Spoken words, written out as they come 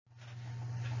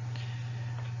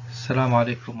Assalamu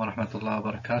alaikum wa rahmatullahi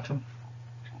wa barakatuh.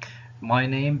 My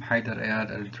name Haider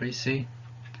Alidrisi.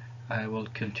 I will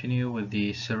continue with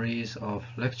the series of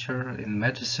lecture in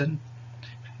medicine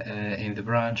in the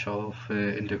branch of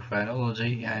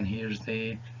endocrinology, and here's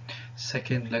the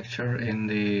second lecture in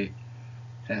the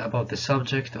about the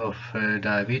subject of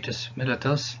diabetes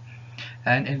mellitus.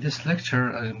 And in this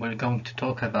lecture we're going to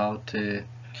talk about the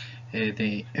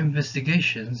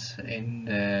investigations in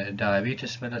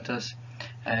diabetes mellitus,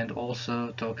 and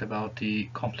also talk about the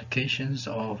complications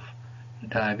of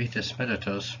diabetes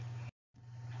mellitus.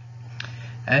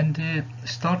 And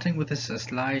starting with this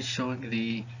slide showing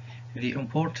the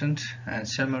important and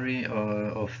summary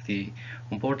of the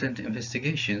important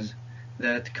investigations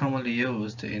that commonly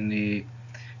used in the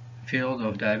field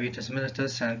of diabetes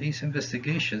mellitus, and these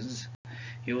investigations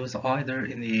used either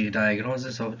in the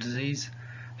diagnosis of disease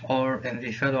or in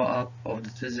the follow-up of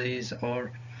the disease,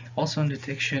 or also in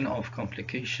detection of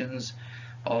complications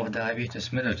of diabetes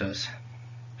mellitus.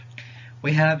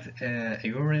 We have a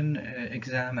urine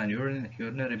exam and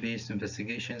urinary based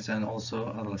investigations, and also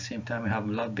at the same time we have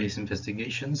blood based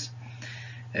investigations.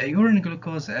 Urine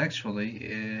glucose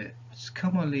actually is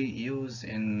commonly used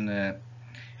in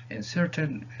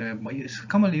certain it's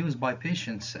commonly used by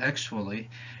patients. Actually,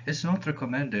 it's not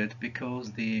recommended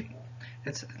because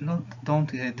doesn't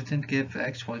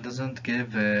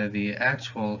give the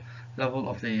actual level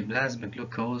of the plasma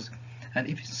glucose, and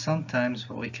even sometimes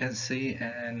we can see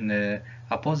a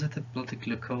positive blood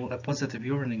glucose, a positive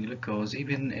urine glucose,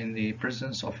 even in the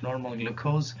presence of normal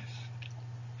glucose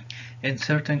in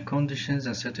certain conditions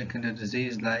and certain kind of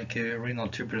disease like renal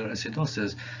tubular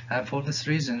acidosis, and for this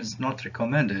reason it's not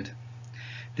recommended.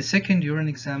 The second urine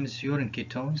exam is urine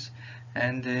ketones,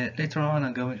 and later on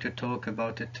I'm going to talk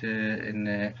about it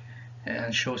and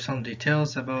show some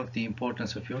details about the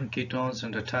importance of urine ketones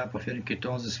and the type of urine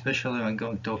ketones. Especially I'm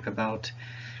going to talk about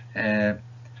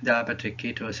diabetic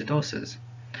ketoacidosis.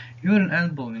 Urine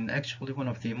albumin actually one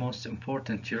of the most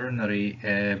important urinary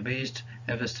based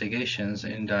investigations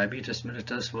in diabetes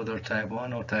mellitus, whether type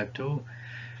 1 or type 2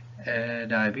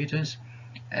 diabetes,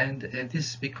 and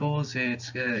this because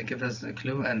it gives us a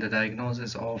clue and the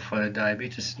diagnosis of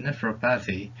diabetes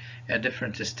nephropathy at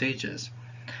different stages.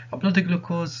 Blood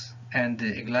glucose and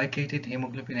glycated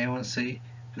hemoglobin A1C,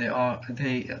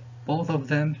 both of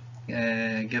them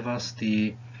give us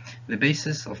the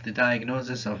basis of the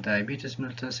diagnosis of diabetes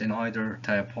mellitus in either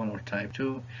type 1 or type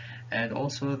 2, and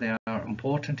also they are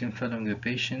important in following the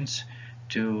patients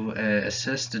to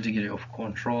assess the degree of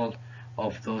control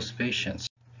of those patients.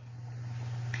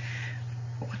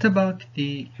 What about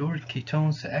the urine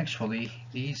ketones? Actually,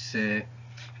 these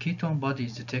ketone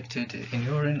bodies detected in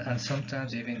urine and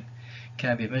sometimes even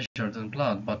can be measured in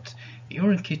blood, but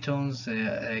urine ketones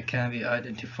can be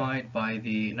identified by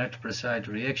the nitroperoxide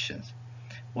reactions,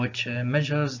 which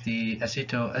measures the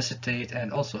acetoacetate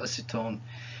and also acetone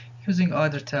using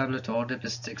either tablet or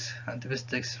dipsticks, and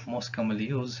dipsticks most commonly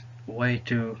used way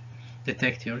to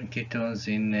detect urine ketones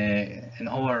in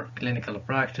our clinical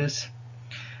practice.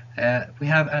 We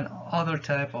have another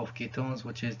type of ketones,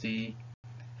 which is the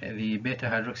beta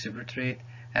hydroxybutyrate,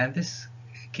 and this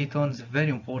ketone is very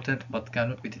important but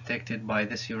cannot be detected by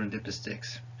this urine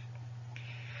dipsticks.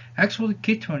 Actually,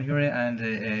 ketone urine and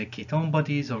ketone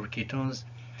bodies or ketones,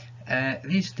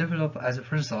 these develop as a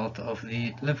result of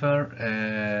the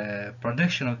liver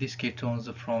production of these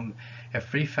ketones from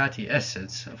free fatty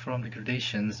acids, from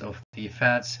degradations of the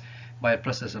fats by a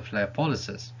process of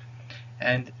lipolysis.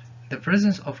 And the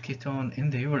presence of ketone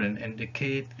in the urine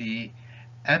indicate the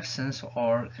absence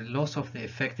or loss of the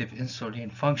effective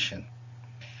insulin function,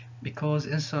 because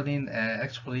insulin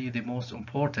actually the most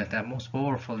important and most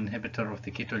powerful inhibitor of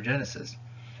the ketogenesis,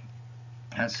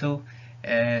 and so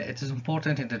it is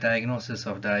important in the diagnosis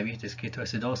of diabetes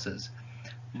ketoacidosis.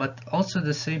 But also at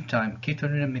the same time,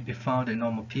 ketonuria may be found in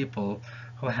normal people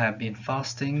who have been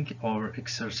fasting or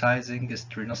exercising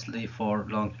strenuously for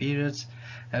long periods,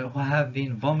 and who have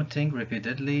been vomiting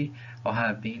repeatedly, or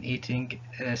have been eating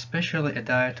especially a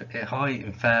diet high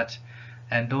in fat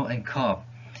and low in carb.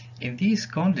 In these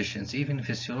conditions, even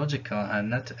physiological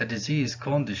and not a disease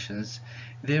conditions,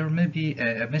 there may be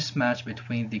a mismatch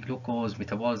between the glucose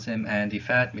metabolism and the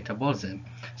fat metabolism.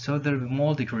 So there will be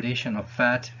more degradation of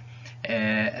fat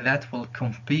that will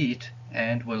compete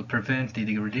and will prevent the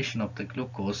degradation of the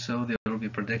glucose, so there will be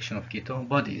production of ketone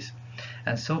bodies.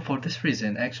 And so for this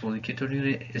reason, actually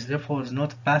ketonuria is therefore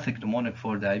not pathognomonic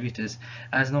for diabetes,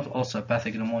 as not also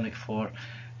pathognomonic for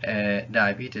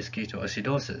diabetes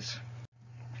ketoacidosis.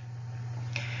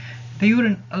 The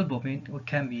urine albumin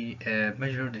can be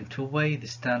measured in two ways: the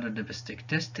standard dipstick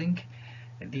testing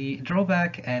The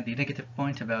drawback and the negative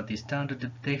point about the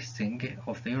standard testing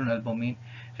of the urine albumin,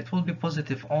 it will be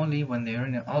positive only when the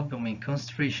urine albumin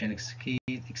concentration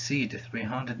exceed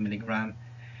 300 mg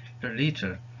per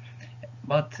liter.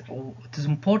 But it is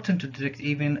important to detect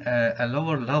even a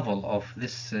lower level of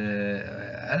this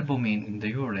albumin in the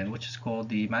urine, which is called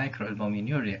the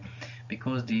microalbuminuria,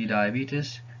 because the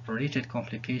diabetes related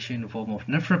complication in the form of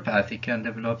nephropathy can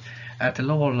develop at a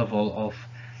lower level of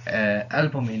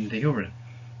albumin in the urine.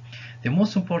 The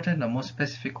most important and most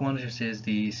specific one is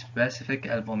the specific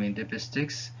albumin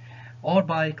dipstick, or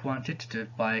by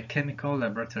quantitative biochemical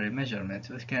laboratory measurements,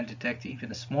 which can detect even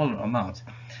a smaller amount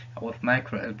of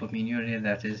microalbuminuria,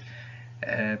 that is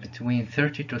between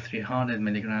 30 to 300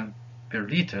 mg per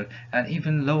liter, and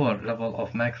even lower level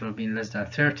of microalbumin less than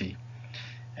 30.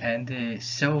 And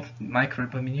so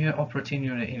microalbuminuria or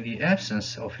proteinuria in the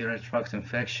absence of urinary tract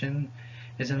infection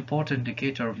is an important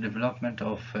indicator of development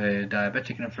of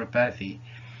diabetic nephropathy,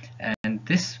 and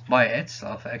this by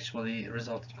itself actually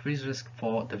results in increased risk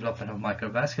for development of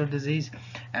microvascular disease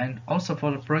and also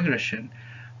for the progression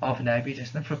of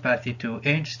diabetes nephropathy to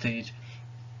end-stage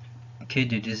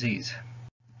kidney disease.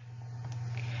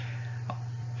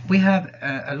 We have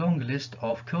a long list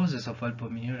of causes of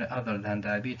albuminuria other than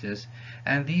diabetes,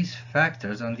 and these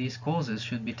factors and these causes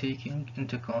should be taken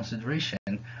into consideration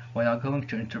when we are going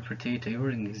to interpret a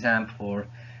urine exam for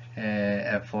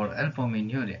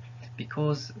albuminuria,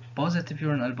 because positive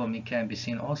urine albumin can be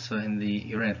seen also in the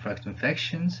urinary tract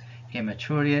infections,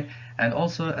 hematuria, and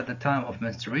also at the time of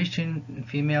menstruation in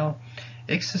female,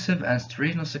 excessive and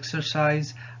strenuous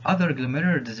exercise, other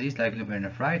glomerular disease like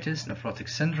glomerulonephritis, nephrotic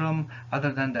syndrome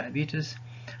other than diabetes,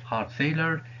 heart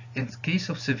failure. In case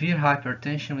of severe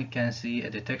hypertension, we can see a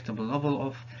detectable level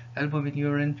of albumin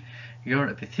urine, your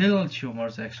epithelial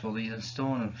tumors actually, and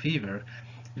stone and fever.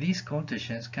 These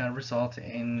conditions can result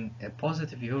in a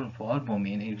positive urine for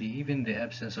albumin in even the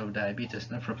absence of diabetes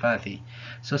nephropathy.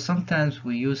 So sometimes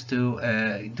we used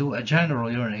to do a general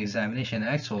urine examination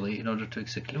actually in order to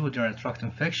exclude urinary tract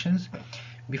infections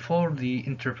before the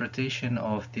interpretation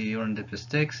of the urine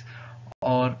dipsticks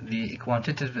or the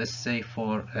quantitative assay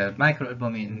for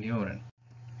microalbumin in the urine.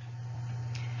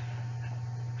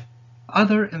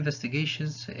 Other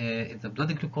investigations in the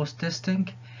blood glucose testing,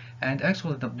 and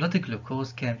actually the blood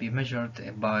glucose can be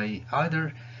measured by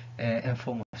either in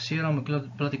form of serum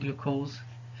blood glucose,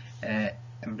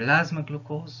 plasma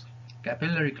glucose,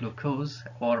 capillary glucose,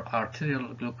 or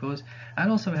arterial glucose, and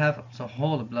also we have the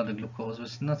whole blood glucose,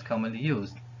 which is not commonly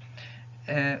used.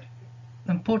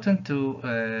 Important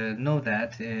to know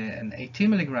that an 18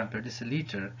 mg per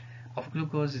deciliter of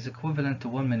glucose is equivalent to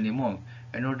 1 millimole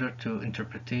in order to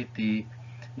interpret the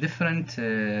different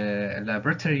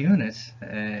laboratory units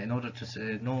in order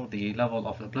to know the level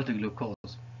of the blood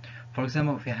glucose. For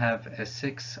example, if you have a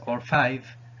 6 or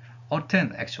 5 or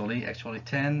 10 actually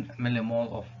 10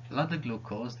 millimole of blood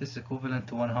glucose, this is equivalent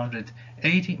to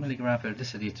 180 mg per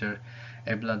deciliter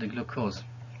blood glucose.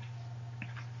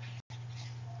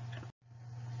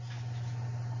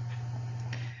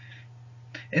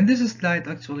 In this slide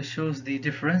actually shows the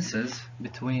differences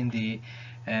between the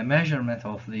measurement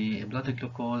of the blood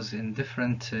glucose in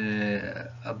different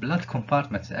blood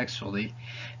compartments actually.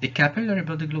 The capillary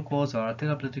blood glucose or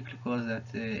arterial blood glucose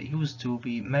that used to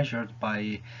be measured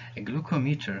by a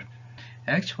glucometer.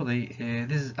 Actually,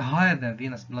 this is higher than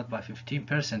venous blood by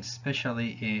 15%,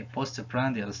 especially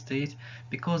postprandial state,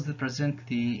 because they present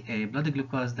the blood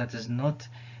glucose that is not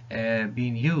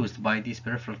being used by these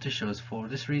peripheral tissues. For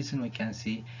this reason, we can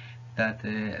see that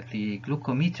the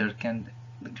glucometer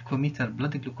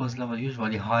blood glucose level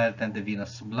usually higher than the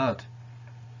venous blood,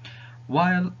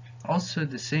 while also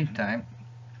at the same time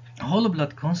whole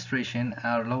blood concentration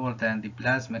are lower than the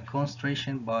plasma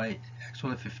concentration by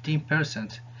actually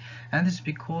 15%, and it's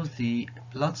because the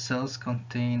blood cells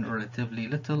contain relatively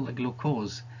little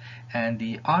glucose, and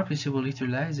the RBC will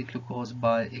utilize the glucose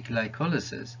by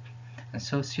glycolysis. And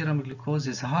so serum glucose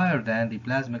is higher than the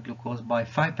plasma glucose by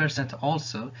 5%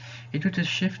 also, due to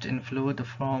shift in fluid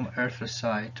from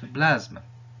erythrocyte to plasma.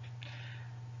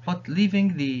 But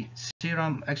leaving the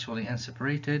serum actually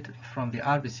unseparated from the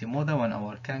RBC more than 1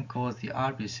 hour can cause the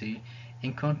RBC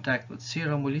in contact with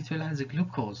serum will utilize the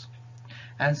glucose.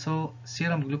 And so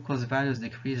serum glucose values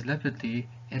decrease rapidly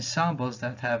in samples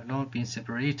that have not been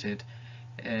separated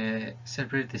the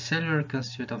cellular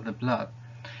constituent of the blood.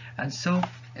 And so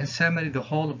in summary, the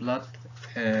whole blood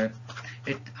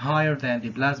it higher than the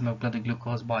plasma blood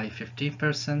glucose by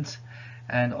 15%,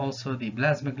 and also the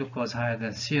plasma glucose higher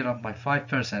than serum by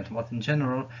 5%. But in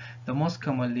general, the most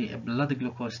commonly blood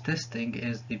glucose testing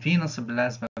is the venous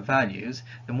plasma values,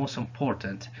 the most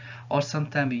important, or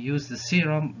sometimes we use the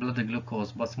serum blood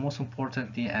glucose, but most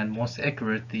importantly and most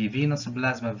accurate, the venous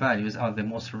plasma values are the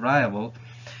most reliable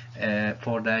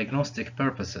for diagnostic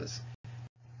purposes.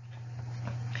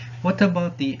 What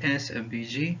about the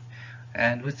SMBG?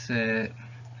 And with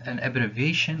an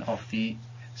abbreviation of the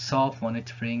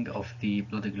self-monitoring of the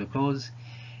blood glucose,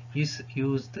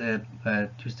 used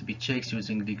to be checked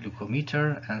using the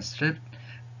glucometer and strip.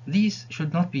 These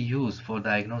should not be used for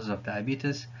diagnosis of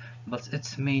diabetes, but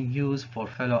its main use for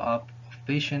follow-up of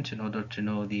patient in order to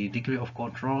know the degree of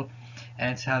control,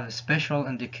 and have special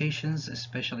indications,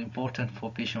 especially important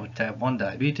for patients with type 1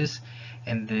 diabetes,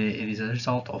 and it is a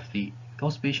result of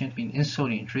those patients being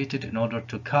insulin treated in order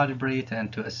to calibrate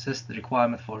and to assess the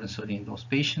requirement for insulin in those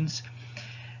patients.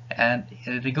 And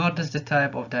regardless the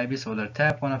type of diabetes, whether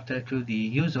type 1 or type 2, the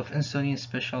use of insulin,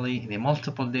 especially the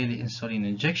multiple daily insulin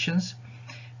injections,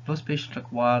 those patients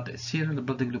required serial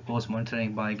blood glucose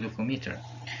monitoring by glucometer.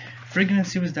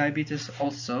 Pregnancy with diabetes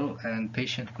also, and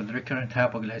patients with recurrent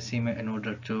hypoglycemia in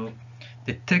order to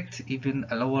detect even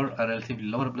a relatively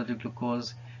lower blood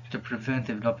glucose to prevent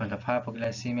the development of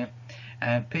hypoglycemia,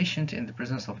 and patients in the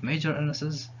presence of major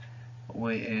illnesses,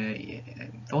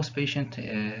 those patients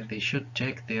they should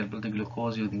check their blood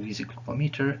glucose using this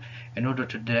glucometer in order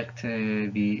to detect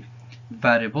the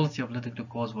variability of blood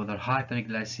glucose, whether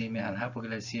hyperglycemia and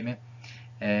hypoglycemia,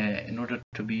 in order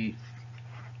to be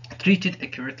treated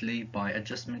accurately by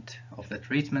adjustment of the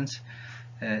treatments,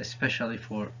 especially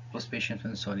for those patients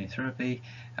with insulin therapy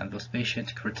and those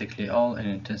patients critically ill in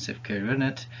intensive care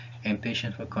unit, and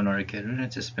patients with coronary care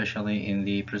units, especially in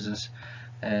the presence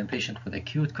patient with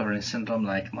acute coronary syndrome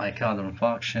like myocardial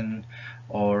infarction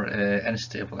or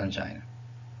unstable angina.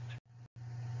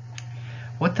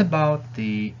 What about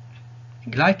the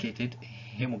glycated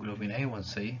hemoglobin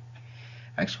A1C?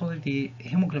 Actually, the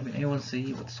hemoglobin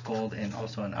A1C, what's called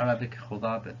also in Arabic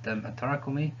khudab ad-dam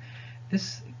at-tarakumi,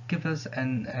 this gives us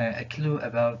a clue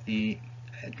about the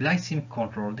glycemic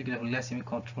control,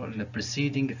 in the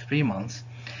preceding 3 months.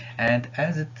 And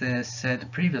as it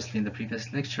said previously in the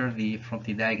previous lecture, from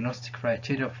the diagnostic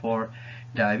criteria for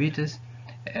diabetes,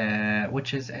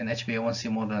 which is an HbA1c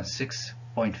more than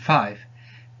 6.5,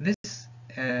 this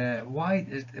why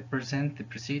it present the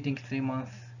preceding 3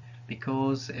 months,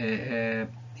 because the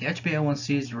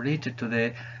HbA1c is related to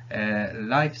the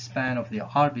lifespan of the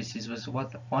RBCs was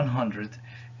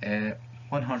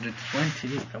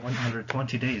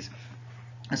 120 days.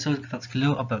 So that's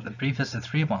clue about the previous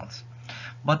 3 months.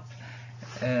 But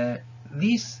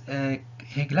these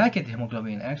glycated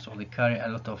hemoglobin actually carry a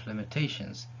lot of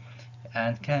limitations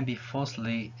and can be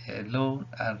falsely low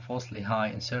and falsely high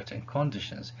in certain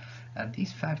conditions, and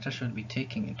these factors should be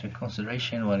taken into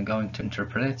consideration when going to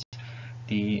interpret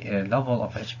the level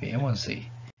of HbA1c.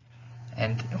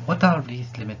 And what are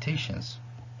these limitations?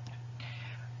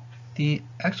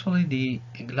 Actually, the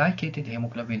glycated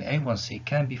hemoglobin A1c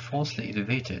can be falsely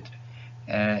elevated,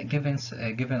 giving us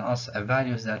a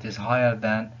values that is higher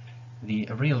than the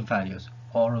real values,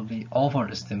 or will be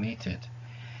overestimated.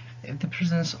 In the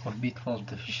presence of B12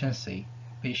 deficiency,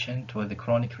 patient with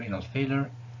chronic renal failure,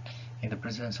 in the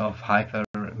presence of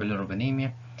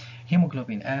hyperbilirubinemia,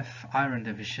 hemoglobin F, iron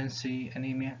deficiency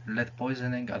anemia, lead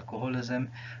poisoning, alcoholism,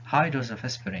 high dose of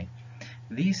aspirin.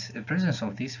 The presence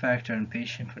of these factors in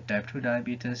patients with type 2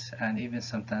 diabetes, and even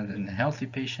sometimes in healthy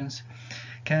patients,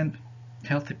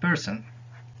 healthy person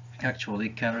actually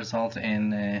can result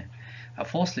in a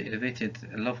falsely elevated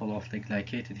level of the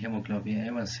glycated hemoglobin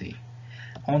A1c.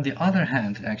 On the other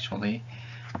hand, actually,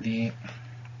 the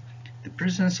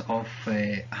presence of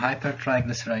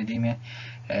hypertriglyceridemia,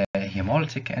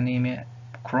 hemolytic anemia,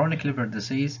 chronic liver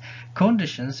disease,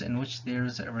 conditions in which there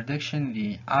is a reduction in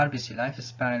the RBC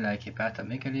lifespan like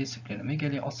hepatomegaly,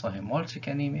 splenomegaly, also hemolytic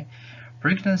anemia,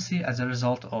 pregnancy as a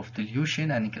result of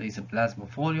dilution and increased plasma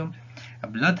volume,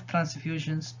 blood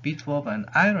transfusions, B12 and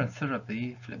iron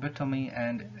therapy, phlebotomy,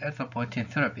 and erythropoietin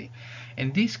therapy.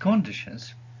 In these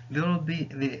conditions, there will be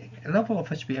the level of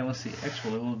HbA1c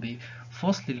actually will be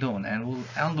falsely low and will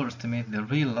underestimate the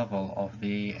real level of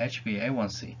the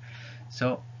HbA1c.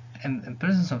 So, in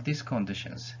presence of these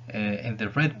conditions, in the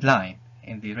red line,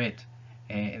 in the red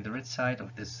side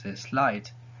of this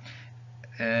slide,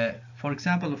 for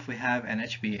example, if we have an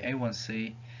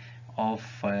HbA1c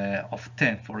of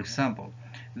 10, for example,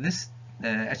 this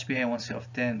HbA1c of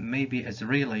 10 maybe is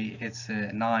really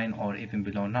 9 or even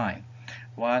below 9.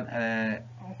 While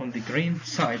on the green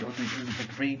side, or the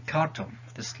green carton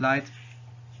of the slide,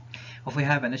 If we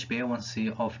have an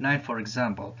HbA1c of 9, for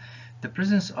example, the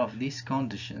presence of these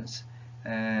conditions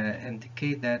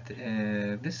indicate that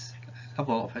this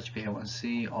level of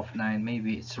HbA1c of 9,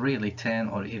 maybe it's really 10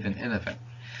 or even 11.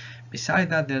 Besides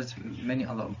that, there's many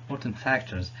other important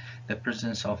factors. The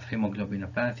presence of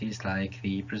hemoglobinopathies, like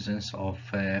the presence of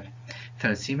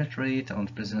thalassemia trait, and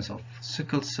the presence of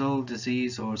sickle cell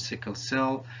disease or sickle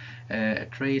cell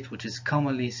trait, which is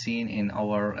commonly seen in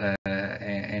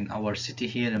our city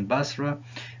here in Basrah.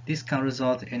 This can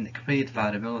result in great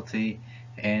variability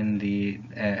in the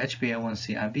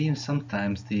HbA1c, and even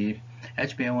sometimes the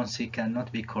HbA1c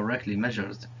cannot be correctly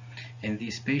measured in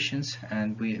these patients,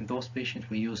 and in those patients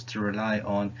we used to rely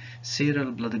on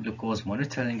serial blood glucose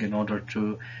monitoring in order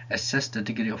to assess the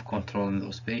degree of control in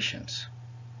those patients.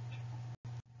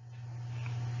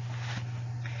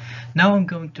 Now I'm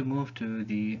going to move to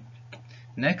the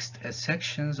next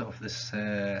sections of this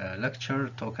lecture,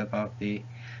 talk about the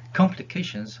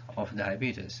complications of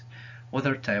diabetes,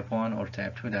 whether type 1 or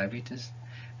type 2 diabetes.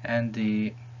 And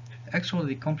the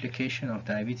complication of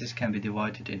diabetes can be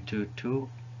divided into two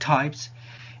types: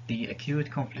 the acute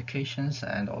complications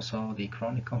and also the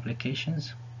chronic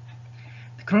complications.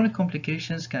 The chronic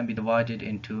complications can be divided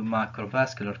into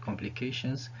macrovascular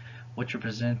complications, which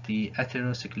represent the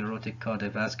atherosclerotic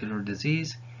cardiovascular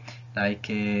disease, like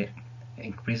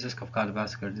increased risk of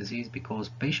cardiovascular disease, because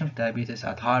patient with diabetes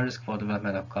at high risk for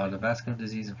development of cardiovascular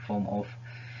disease in form of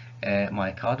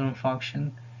myocardial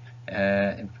infarction,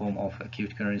 in form of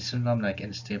acute coronary syndrome like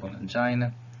unstable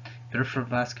angina, peripheral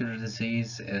vascular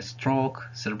disease, stroke,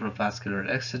 cerebral vascular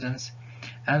accidents,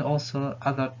 and also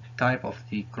other type of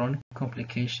the chronic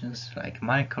complications like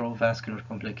microvascular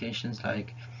complications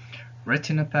like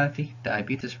retinopathy,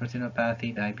 diabetes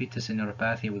retinopathy, diabetes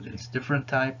neuropathy with its different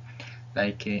type,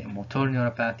 like motor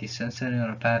neuropathy, sensory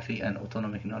neuropathy, and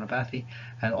autonomic neuropathy.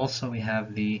 And also we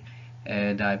have the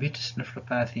diabetes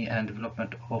nephropathy and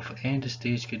development of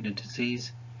end-stage kidney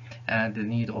disease and the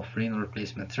need of renal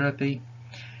replacement therapy.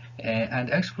 And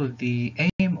actually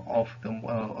the aim of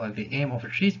the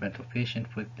treatment of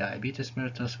patients with diabetes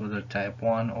mellitus, whether type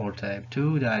 1 or type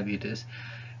 2 diabetes,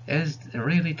 is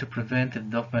really to prevent the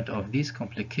development of these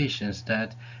complications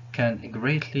that can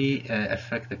greatly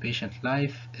affect the patient's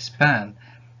lifespan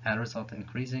and result in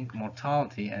increasing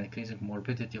mortality and increasing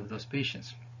morbidity of those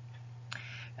patients.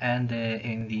 And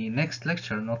in the next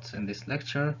lecture, not in this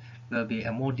lecture, there'll be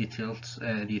a more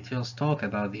details talk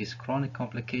about these chronic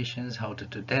complications, how to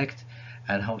detect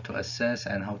and how to assess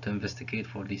and how to investigate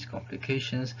for these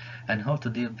complications, and how to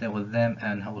deal with them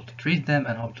and how to treat them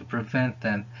and how to prevent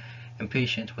them in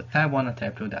patients with type 1 and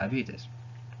type 2 diabetes.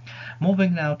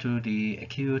 Moving now to the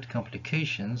acute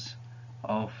complications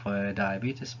of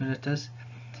diabetes mellitus,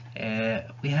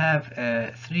 we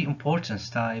have three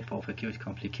important types of acute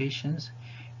complications: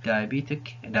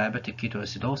 diabetic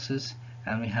ketoacidosis,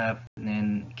 and we have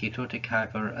then ketotic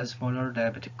hyperosmolar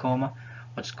diabetic coma,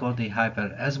 what's called the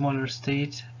hyperosmolar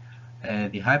state,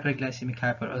 the hyperglycemic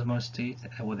hyperosmolar state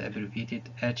with abbreviated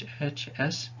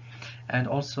HHS, and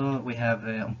also we have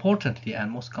importantly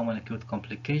and most common acute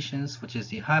complications, which is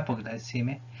the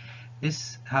hypoglycemia.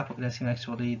 This hypoglycemia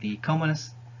actually the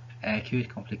commonest acute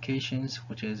complications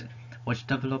which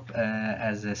develop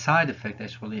as a side effect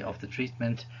actually of the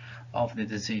treatment of the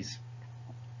disease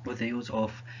with the use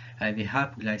of the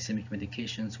hypoglycemic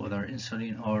medications, whether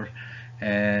insulin or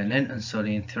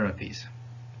non-insulin therapies.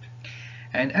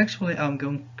 And actually I'm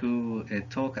going to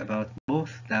talk about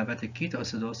both diabetic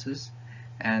ketoacidosis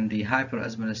and the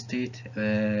hyperosmolar state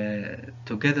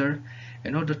together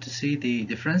in order to see the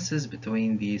differences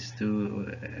between these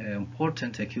two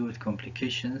important acute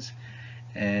complications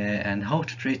and how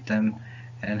to treat them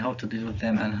and how to deal with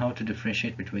them and how to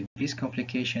differentiate between these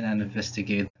complications and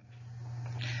investigate them.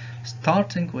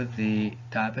 Starting with the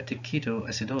diabetic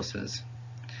ketoacidosis.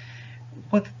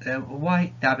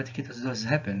 Why diabetic ketoacidosis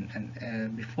happen?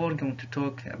 And before going to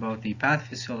talk about the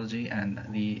pathophysiology and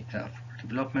the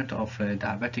development of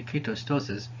diabetic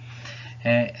ketoacidosis,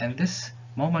 and this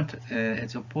moment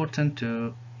it's important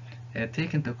to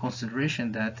take into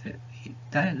consideration that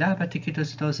diabetic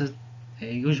ketoacidosis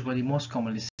usually most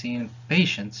commonly seen in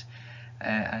patients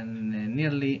and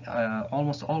nearly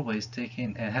almost always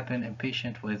happen in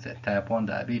patients with type 1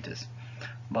 diabetes,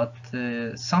 but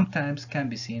sometimes can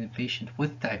be seen in patients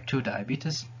with type 2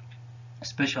 diabetes,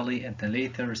 especially at the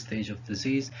later stage of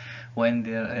disease when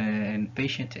they're in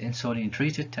patient insulin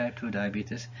treated type 2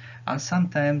 diabetes, and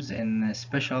sometimes in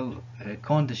special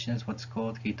conditions what's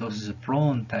called ketosis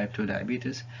prone type 2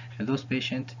 diabetes. And those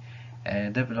patients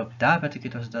develop diabetic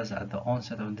ketoacidosis at the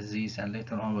onset of disease and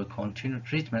later on will continue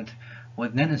treatment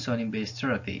with non-insulin based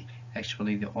therapy,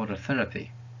 actually the oral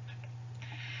therapy.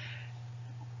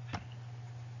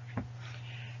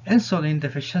 Insulin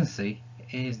deficiency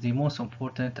is the most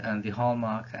important and the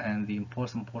hallmark and the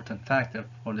most important factor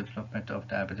for the development of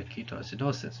diabetic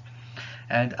ketoacidosis.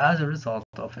 And as a result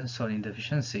of insulin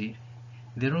deficiency,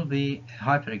 there will be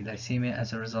hyperglycemia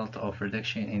as a result of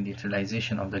reduction in the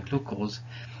utilization of the glucose,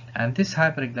 and this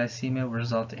hyperglycemia will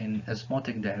result in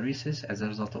osmotic diuresis as a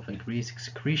result of increased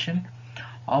excretion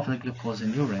of the glucose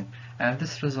in urine, and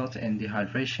this results in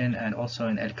dehydration and also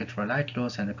in electrolyte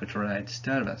loss and electrolyte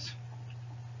disturbance.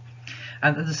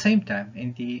 And at the same time,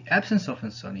 in the absence of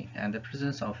insulin and the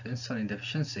presence of insulin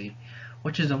deficiency,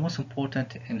 which is the most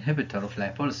important inhibitor of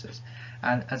lipolysis,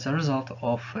 and as a result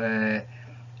of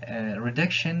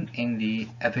reduction in the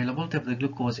availability of the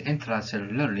glucose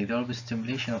intracellularly, there will be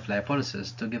stimulation of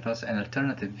lipolysis to give us an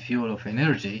alternative fuel of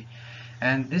energy,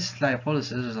 and this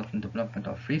lipolysis results in development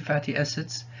of free fatty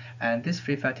acids, and this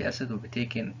free fatty acid will be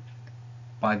taken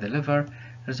by the liver,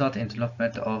 result in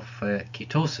development of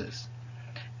ketosis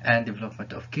and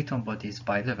development of ketone bodies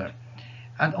by liver.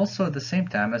 And also at the same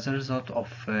time, as a result of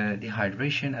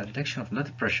dehydration and reduction of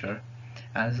blood pressure,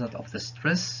 and as a result of the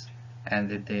stress and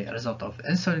the result of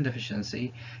insulin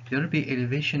deficiency, there will be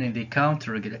elevation in the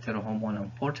counter-regulatory hormone,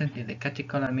 importantly the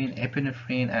catecholamine,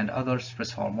 epinephrine, and other stress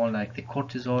hormone like the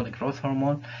cortisol, the growth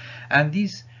hormone, and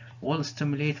these will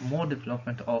stimulate more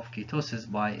development of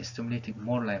ketosis by stimulating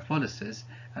more lipolysis,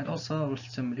 and also will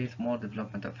stimulate more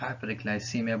development of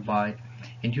hyperglycemia by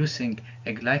inducing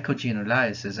a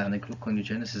glycogenolysis and a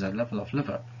gluconeogenesis at level of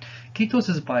liver.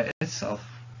 Ketosis by itself,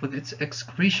 with its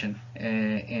excretion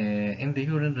in the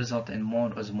urine, result in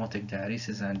more osmotic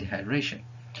diuresis and dehydration.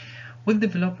 With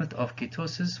development of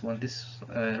ketosis, when this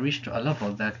reached a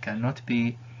level that cannot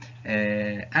be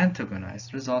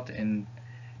antagonized, result in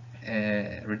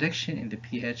reduction in the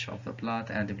pH of the blood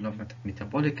and development of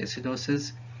metabolic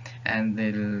acidosis, and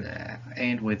they'll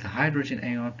end with the hydrogen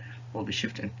ion will be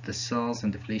shifted into the cells,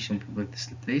 and deflation will be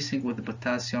displacing with the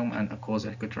potassium and cause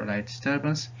electrolyte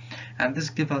disturbance, and this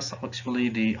gives us actually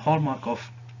the hallmark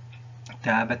of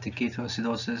diabetic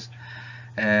ketoacidosis,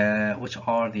 which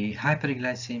are the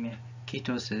hyperglycemia,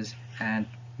 ketosis, and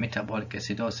metabolic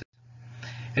acidosis.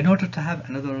 In order to have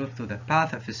another look to the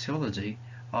pathophysiology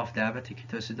of diabetic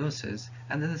ketoacidosis,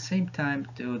 and at the same time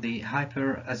to the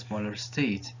hyperosmolar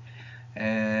state,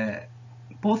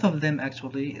 both of them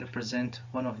actually represent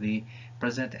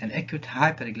an acute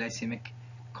hyperglycemic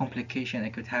complication,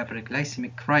 acute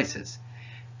hyperglycemic crisis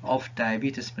of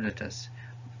diabetes mellitus.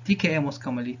 TKA most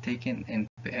commonly taken in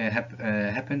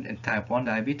happened in type 1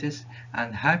 diabetes,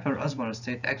 and hyperosmolar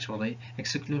state actually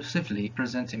exclusively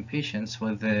present in patients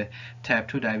with type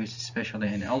 2 diabetes, especially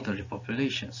in elderly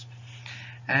populations.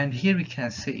 And here we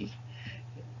can see,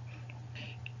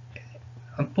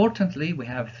 importantly, we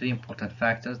have three important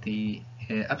factors: the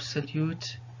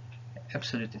absolute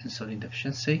insulin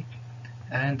deficiency,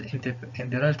 and in the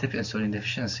relative insulin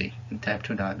deficiency in type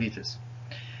 2 diabetes.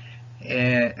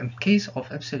 In case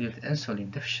of absolute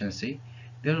insulin deficiency,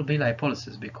 there will be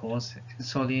lipolysis, because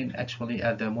insulin actually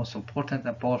is the most important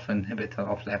and powerful inhibitor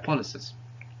of lipolysis,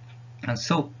 and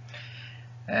so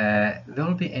there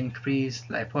will be increased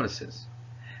lipolysis.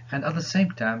 And at the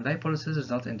same time, lipolysis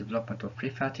results in development of free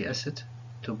fatty acid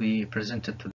to be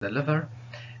presented to the liver,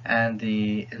 and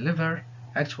the liver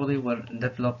actually will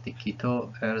develop the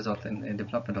result in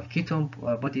development of ketone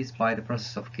bodies by the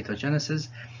process of ketogenesis,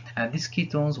 and these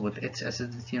ketones with its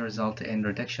acidity result in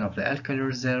reduction of the alkali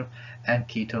reserve and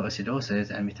ketoacidosis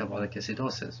and metabolic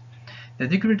acidosis. The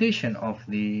degradation of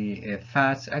the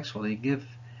fats actually give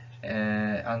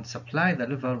and supply the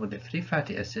liver with the free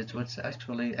fatty acids, which is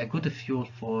actually a good fuel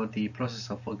for the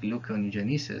process of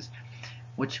gluconeogenesis,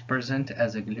 which present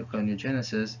as a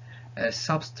gluconeogenesis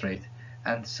substrate.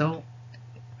 And so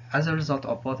as a result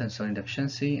of both insulin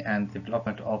deficiency and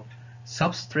development of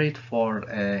substrate for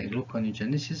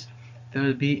gluconeogenesis, there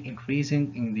will be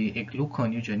increasing in the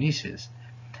gluconeogenesis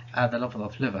at the level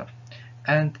of liver,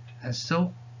 and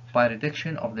so by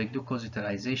reduction of the glucose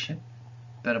utilization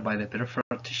by the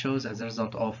peripheral tissues as a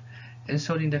result of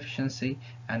insulin deficiency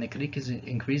and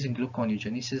increasing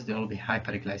gluconeogenesis, there will be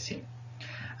hyperglycemia.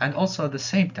 And also at the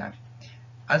same time,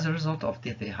 as a result of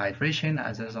the dehydration,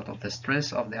 as a result of the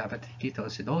stress of diabetic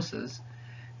ketoacidosis,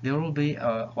 there will be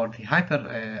or the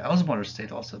hyperosmolar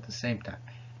state also at the same time.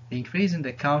 The increase in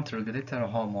the counter-regulatory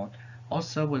hormone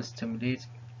also will stimulate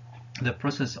the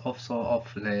process also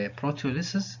of the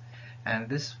proteolysis, and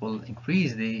this will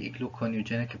increase the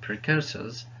gluconeogenic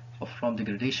precursors from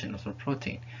degradation of the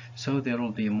protein, so there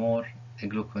will be more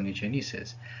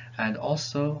gluconeogenesis. And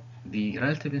also the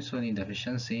relative insulin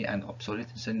deficiency and absolute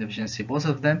insulin deficiency, both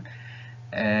of them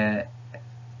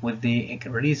with the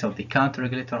release of the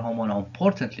counter-regulatory hormone,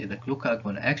 importantly the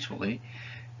glucagon actually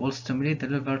will stimulate the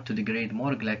liver to degrade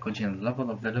more glycogen at the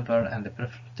level of the liver and the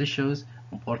peripheral tissues,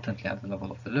 importantly at the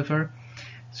level of the liver.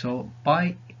 So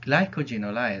by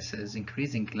glycogenolysis,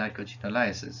 increasing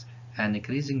glycogenolysis and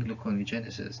increasing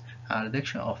gluconeogenesis and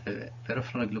reduction of the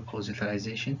peripheral glucose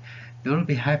utilization, there will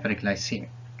be hyperglycemia.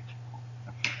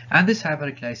 And this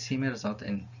hyperglycemia results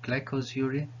in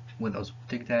glycosuria with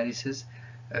osmotic diuresis,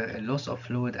 loss of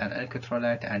fluid and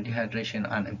electrolyte, and dehydration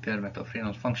and impairment of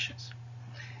renal functions.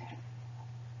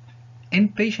 In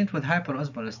patients with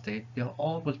hyperosmolar state, they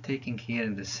all will taking here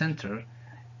in the center,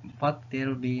 but there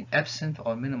will be absent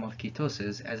or minimal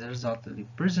ketosis as a result of the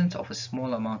presence of a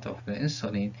small amount of the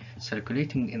insulin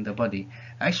circulating in the body.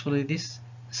 Actually, this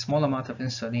small amount of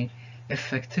insulin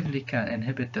effectively can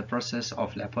inhibit the process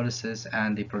of lipolysis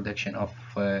and the production of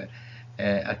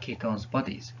ketones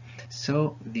bodies.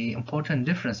 So the important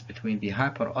difference between the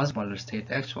hyperosmolar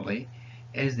state actually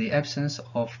is the absence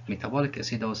of metabolic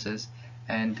acidosis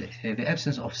and the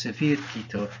absence of severe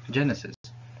ketogenesis.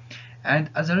 And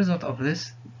as a result of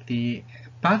this, the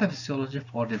pathophysiology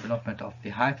for development of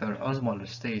the hyperosmolar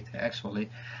state actually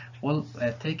will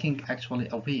taking actually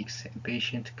a weeks in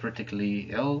patient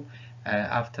critically ill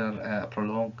after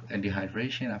prolonged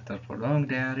dehydration, after prolonged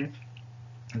diarrhea.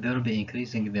 There will be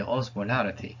increasing the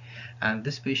osmolarity, and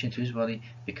this patient usually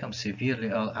becomes severely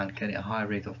ill and carry a high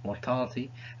rate of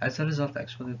mortality as a result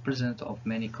actually present of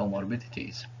many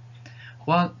comorbidities.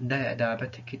 While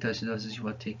diabetic ketoacidosis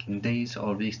will taking days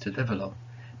or weeks to develop,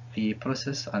 the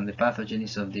process and the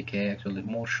pathogenesis of decay actually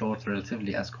more short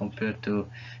relatively as compared to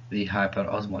the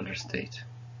hyperosmolar state.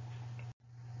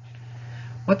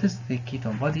 What is the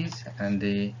ketone bodies?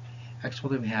 And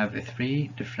actually we have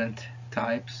three different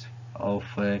types of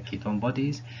ketone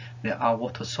bodies. There are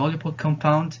water-soluble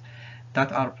compounds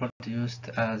that are produced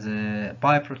as a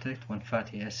byproduct when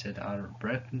fatty acids are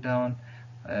broken down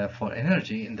for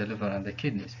energy in the liver and the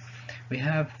kidneys. We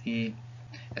have the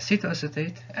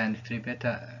acetoacetate and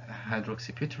 3-beta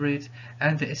hydroxybutyrate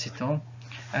and the acetone,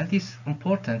 and these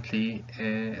importantly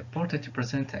important to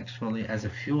present actually as a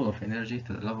fuel of energy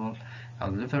to the level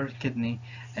of liver, kidney,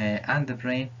 and the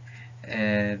brain.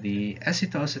 The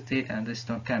acetoacetate and the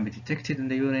acetone can be detected in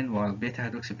the urine, while beta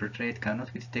hydroxybutyrate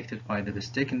cannot be detected by the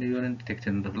mistake in the urine, detected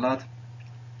in the blood,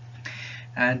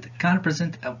 and can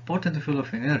present important fuel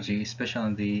of energy, especially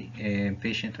in the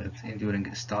patient during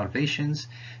starvations,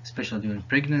 especially during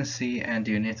pregnancy and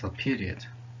the neonatal period.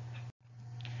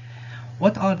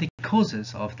 What are the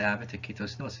causes of diabetic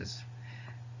ketoacidosis?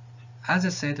 As I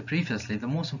said previously, the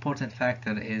most important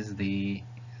factor is the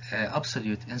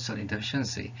absolute insulin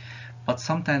deficiency, but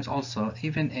sometimes also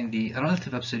even in the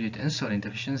relative absolute insulin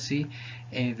deficiency,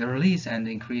 the release and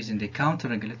increase in the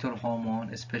counter-regulatory hormone,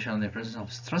 especially in the presence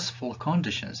of stressful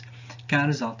conditions, can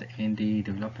result in the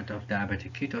development of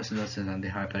diabetic ketoacidosis and the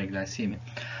hyperglycemia.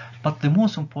 But the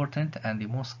most important and the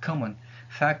most common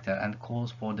factor and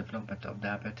cause for development of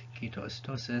diabetic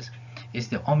ketoacidosis is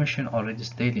the omission or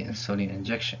reduced daily insulin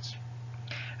injections,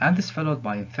 and this followed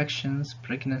by infections,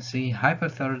 pregnancy,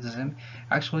 hyperthyroidism.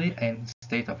 Actually, in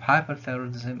state of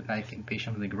hyperthyroidism, like in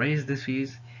patients with Graves'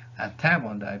 disease and type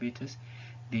 1 diabetes,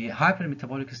 the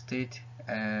hypermetabolic state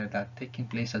that taking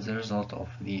place as a result of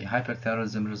the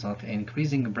hyperthyroidism result in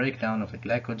increasing breakdown of the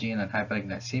glycogen and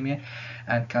hyperglycemia,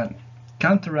 and can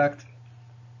counteract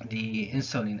the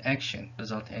insulin action,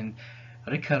 result in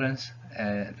recurrence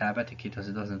diabetic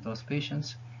ketoacidosis in those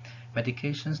patients.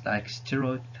 Medications like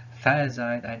steroid,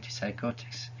 thiazide,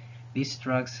 antipsychotics, these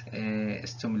drugs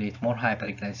stimulate more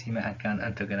hyperglycemia and can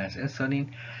antagonize insulin,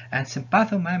 and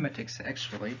sympathomimetics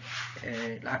actually,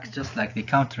 just like the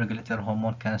counter-regulatory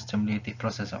hormone, can stimulate the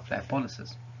process of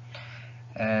lipolysis.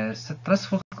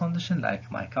 Stressful conditions like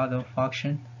myocardial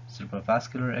infarction,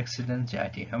 cerebrovascular accident,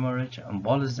 GIT hemorrhage,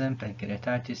 embolism,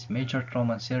 pancreatitis, major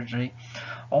trauma surgery,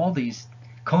 all these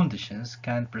conditions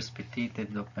can precipitate the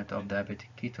development of diabetic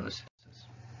ketoacidosis.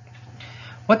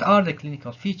 What are the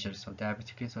clinical features of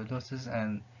diabetic ketoacidosis?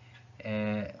 And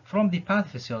from the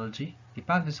pathophysiology,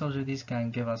 these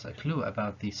can give us a clue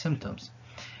about the symptoms.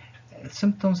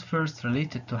 Symptoms first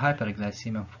related to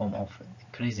hyperglycemia in form of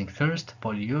increasing thirst,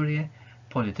 polyuria,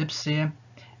 polydipsia,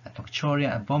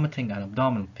 nocturia, and vomiting and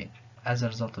abdominal pain as a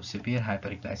result of severe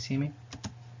hyperglycemia.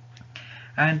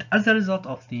 And as a result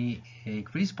of the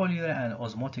increased polyuria and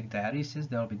osmotic diuresis,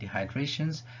 there will be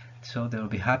dehydrations. So there will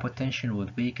be hypotension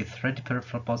with weak thread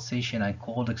peripheral pulsation and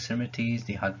cold extremities,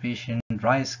 dehydration,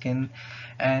 dry skin,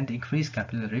 and increased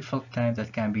capillary refill time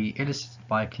that can be elicited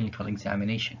by clinical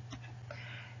examination.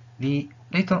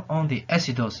 Later on, the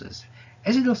acidosis.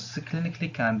 Acidosis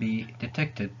clinically can be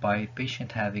detected by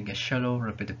patient having a shallow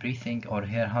rapid breathing or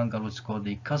hair hunger, which is called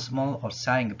the cosmal or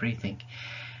sighing breathing.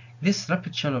 This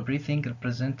rapid shallow breathing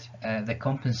represents the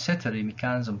compensatory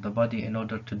mechanism of the body in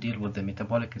order to deal with the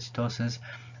metabolic acidosis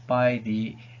by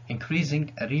the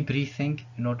increasing rebreathing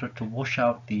in order to wash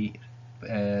out the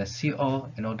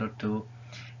CO, in order to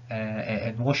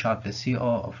wash out the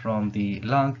CO from the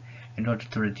lung, in order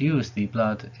to reduce the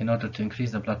blood, in order to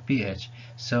increase the blood pH.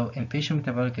 So in patient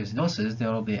metabolic acidosis,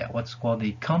 there will be what's called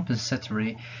the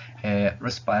compensatory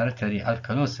respiratory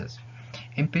alkalosis.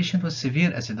 In patients with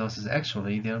severe acidosis,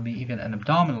 actually, there will be even an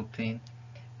abdominal pain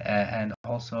and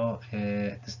also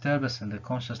disturbance in the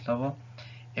conscious level.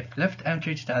 If left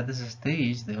untreated at this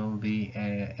stage, they will be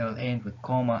will end with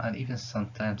coma and even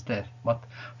sometimes death. But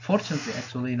fortunately,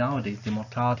 actually nowadays the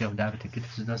mortality of diabetic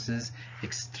ketoacidosis is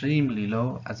extremely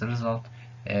low. As a result,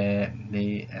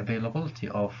 the availability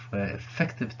of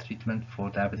effective treatment for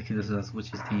diabetic ketoacidosis,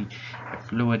 which is the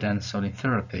fluid and saline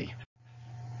therapy.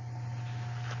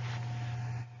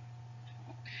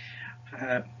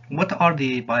 What are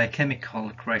the biochemical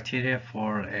criteria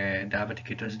for diabetic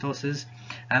ketoacidosis?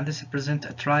 And this represents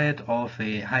a triad of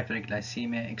a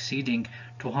hyperglycemia exceeding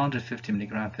 250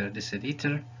 mg per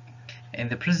deciliter, in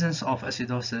the presence of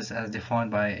acidosis as defined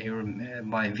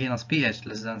by venous pH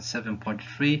less than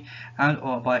 7.3 and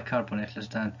or bicarbonate less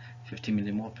than 50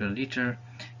 millimole per liter,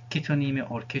 ketonemia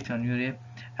or ketonuria.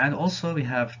 And also we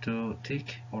have to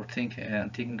take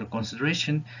into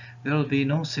consideration there will be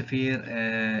no severe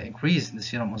increase in the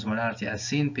serum osmolarity as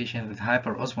seen in patients with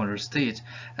hyperosmolar state,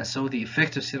 and so the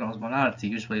effective serum osmolarity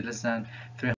usually less than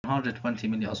 320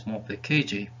 milliosmol per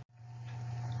kg.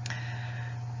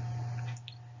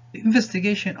 The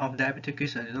investigation of diabetic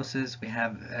ketoacidosis, we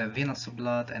have venous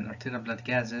blood and arterial blood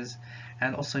gases,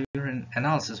 and also urine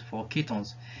analysis for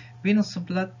ketones. Venous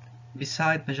blood,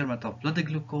 beside measurement of blood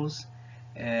glucose,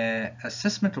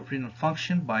 assessment of renal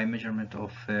function by measurement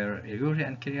of urea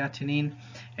and creatinine,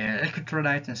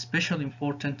 electrolyte, and especially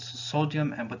important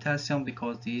sodium and potassium,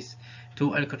 because these two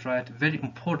electrolytes are very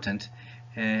important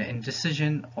in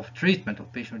decision of treatment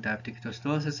of patient with diabetic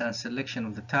ketoacidosis and selection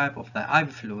of the type of the IV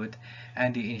fluid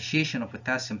and the initiation of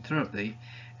potassium therapy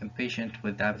in patient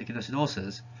with diabetic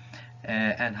ketoacidosis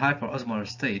and hyperosmolar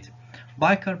state.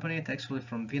 Bicarbonate actually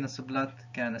from venous blood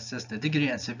can assess the degree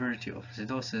and severity of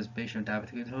acidosis patient with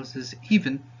diabetic ketoacidosis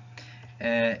even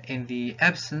in the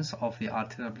absence of the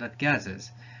arterial blood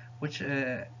gases, which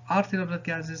arterial blood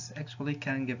gases actually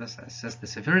can give us assess the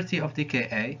severity of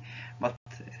DKA, but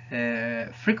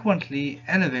frequently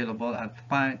unavailable at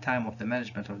the time of the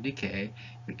management of DKA.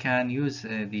 We can use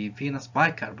the venous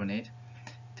bicarbonate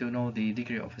to know the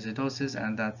degree of acidosis,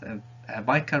 and that a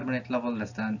bicarbonate level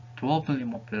less than 12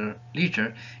 millimole per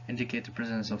liter indicate the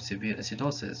presence of severe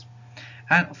acidosis.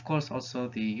 And of course also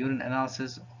the urine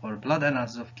analysis or blood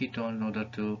analysis of ketone in order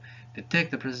to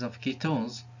detect the presence of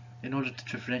ketones in order to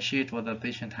differentiate whether the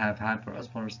patient have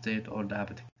hyperosmolar state or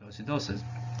diabetic ketoacidosis.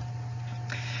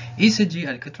 ECG,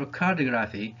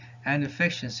 electrocardiography, and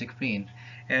infection screen.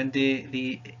 And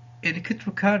the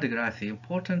electrocardiography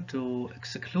important to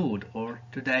exclude or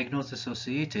to diagnose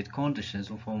associated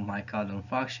conditions of myocardial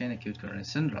infarction, acute coronary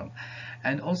syndrome,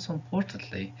 and also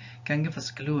importantly can give us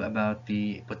a clue about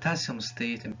the potassium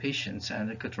state in patients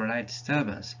and electrolyte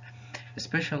disturbance,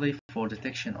 especially for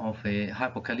detection of a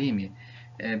hypokalemia,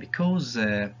 because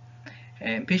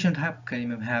patient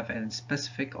hypokalemia have a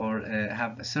specific or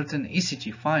have a certain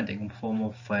ECG finding in form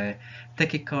of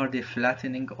tachycardia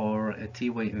flattening or a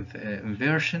T-wave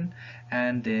inversion,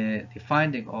 and the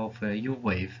finding of U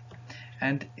wave.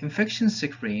 And infection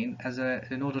screen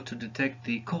in order to detect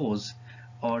the cause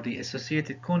or the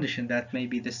associated condition that may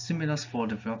be the stimulus for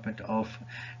development of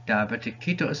diabetic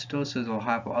ketoacidosis or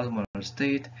hyperosmolar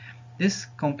state. This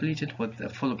completed with a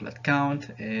full blood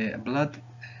count, blood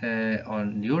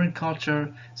on urine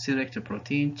culture, selected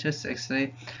protein, chest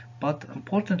x-ray. But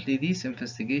importantly, these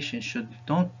investigations should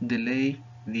not delay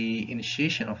the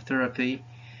initiation of therapy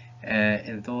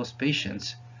in those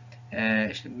patients.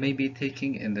 May be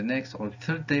taken in the next or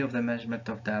third day of the management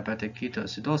of diabetic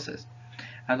ketoacidosis.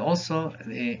 And also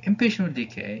in patient with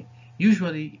DKA,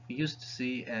 usually we used to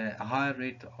see a high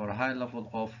rate or a high level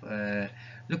of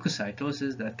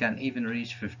leukocytosis that can even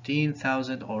reach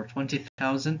 15,000 or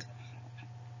 20,000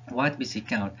 white BC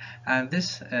count, and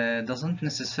this doesn't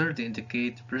necessarily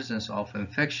indicate the presence of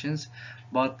infections,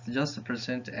 but just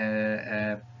present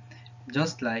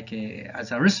just like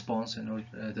as a response in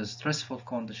the stressful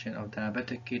condition of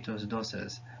diabetic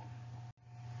ketoacidosis.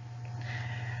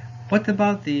 What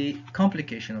about the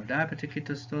complication of diabetic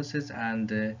ketoacidosis?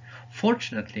 And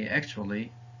fortunately,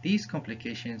 actually, these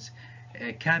complications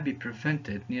can be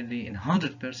prevented nearly in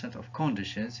 100% of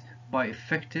conditions by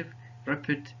effective,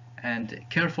 rapid, and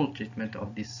careful treatment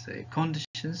of these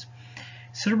conditions.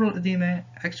 Cerebral edema,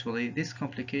 actually this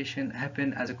complication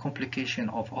happened as a complication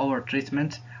of our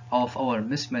treatment, of our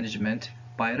mismanagement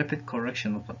by rapid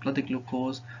correction of the blood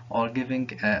glucose or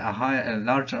giving a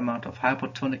large amount of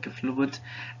hypotonic fluid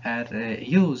at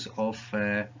use of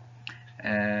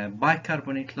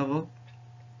bicarbonate level.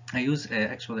 I use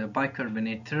actually a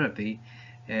bicarbonate therapy.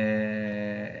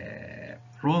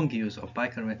 Wrong use of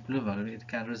bicarbonate level, it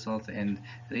can result in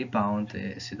rebound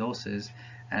acidosis,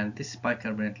 and this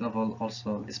bicarbonate level,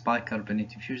 also this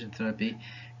bicarbonate infusion therapy,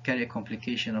 carry a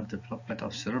complication of development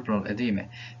of cerebral edema.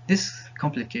 This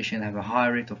complication have a high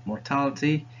rate of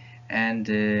mortality, and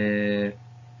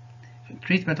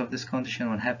treatment of this condition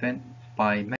will happen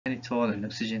by mannitol and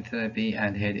oxygen therapy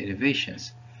and head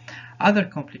elevations. Other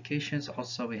complications,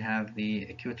 also we have the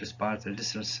acute respiratory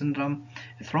distress syndrome.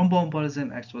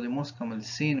 Thromboembolism, actually most commonly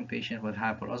seen in patients with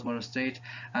hyperosmolar state,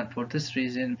 and for this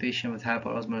reason patients with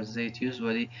hyperosmolar state,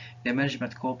 usually the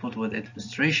management coupled with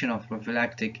administration of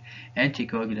prophylactic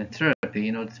anticoagulant therapy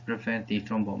in order to prevent the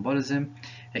thromboembolism.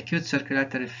 Acute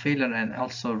circulatory failure and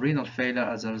also renal failure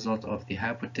as a result of the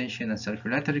hypertension and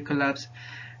circulatory collapse.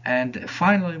 And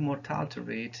finally, mortality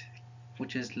rate,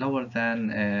 which is lower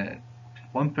than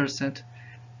 1%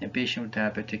 in patients with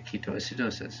diabetic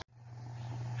ketoacidosis.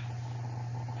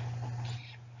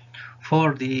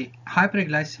 For the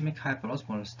hyperglycemic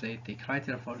hyperosmolar state, the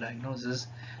criteria for diagnosis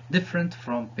different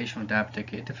from patient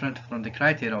diabetic, different from the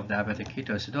criteria of diabetic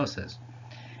ketoacidosis.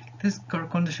 This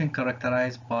condition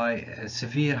characterized by a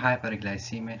severe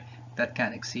hyperglycemia that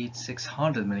can exceed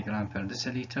 600 mg per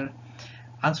deciliter.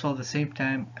 Also, at the same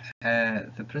time,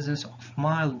 the presence of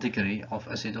mild degree of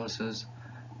acidosis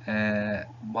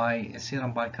by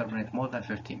serum bicarbonate more than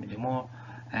 50 millimole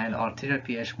and arterial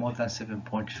pH more than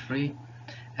 7.3,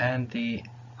 and the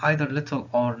either little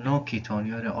or no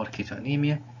ketonuria or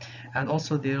ketonemia. And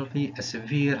also there will be a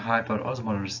severe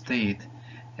hyperosmolar state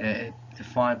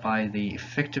defined by the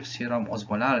effective serum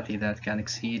osmolarity that can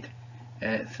exceed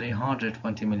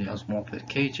 320 milliosmol per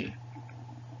kg.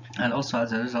 And also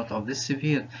as a result of this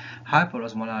severe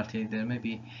hyperosmolarity, there may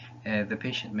be the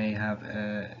patient may have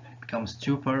become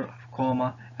stupor or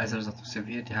coma as a result of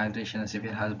severe dehydration and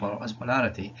severe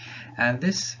hyperosmolarity. And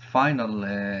this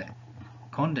final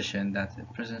condition, that the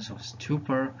presence of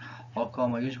stupor or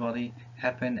coma, usually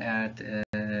happen at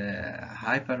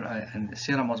hyper and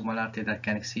serum osmolarity that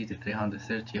can exceed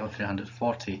 330 or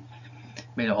 340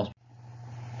 milliosmolar.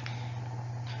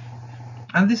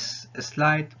 On this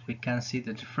slide, we can see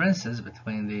the differences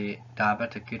between the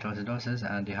diabetic ketoacidosis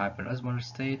and the hyperosmolar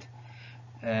state,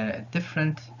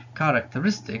 different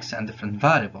characteristics and different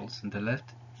variables in the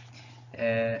left.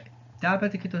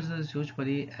 Diabetic ketoacidosis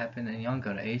usually happen in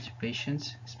younger age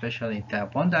patients, especially in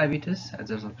type 1 diabetes,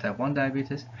 as a result of type 1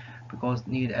 diabetes, because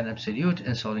need an absolute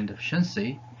insulin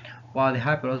deficiency, while the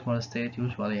hyperosmolar state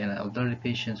usually in elderly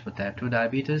patients with type 2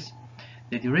 diabetes.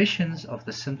 The durations of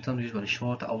the symptoms usually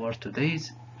short, hours to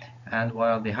days, and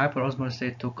while the hyperosmolar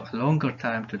state took a longer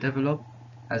time to develop,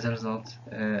 as a result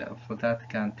for that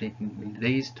can take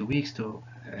days to weeks to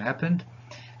happen.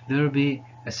 There will be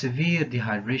a severe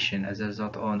dehydration as a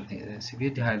result of severe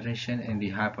dehydration in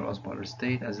the hyperosmolar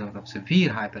state as a result of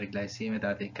severe hyperglycemia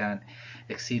that they can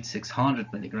exceed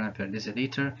 600 mg per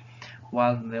deciliter,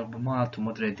 while there will be mild to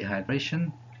moderate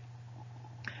dehydration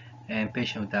in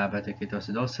patients with diabetic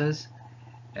ketoacidosis.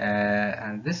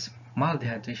 And this mild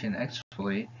dehydration,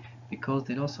 actually, because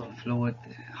the loss of fluid,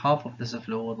 half of this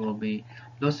fluid will be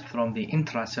lost from the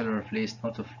intracellular phase,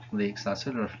 not from the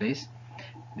extracellular phase.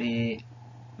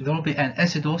 There will be an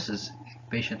acidosis in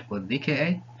patient with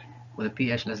DKA with a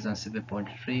pH less than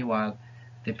 7.3, while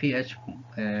the pH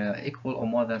equal or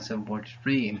more than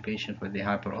 7.3 in patient with the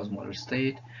hyperosmolar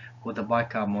state with a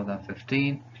bicarb more than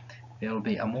 15. There will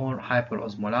be a more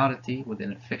hyperosmolarity with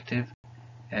an effective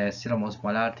serum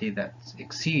osmolarity that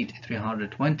exceed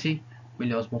 320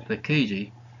 milliosmol per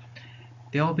kg.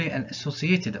 There will be an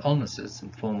associated illnesses in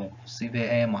form of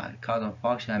CVA, myocardial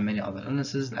infarction, and many other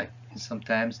illnesses, like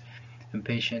sometimes in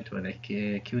patients with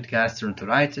acute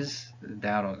gastroenteritis.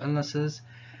 There are illnesses.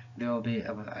 There will be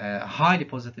a highly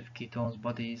positive ketones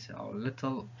bodies or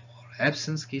little or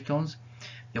absence ketones.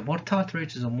 The mortality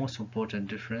rate is the most important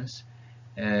difference.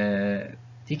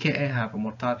 DKA have a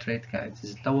mortality rate that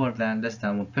is lower than less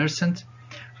than 1%,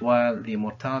 while the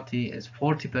mortality is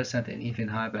 40% in even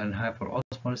hyper and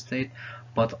hyperosmolar state.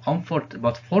 But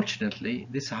fortunately,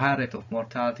 this high rate of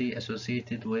mortality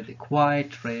associated with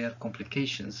quite rare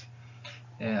complications,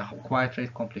 quite rare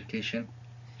complication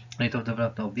rate of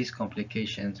development of these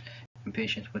complications in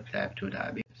patients with type 2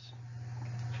 diabetes.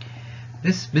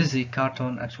 This busy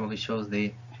cartoon actually shows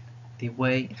the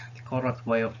way, the correct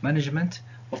way of management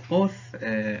of both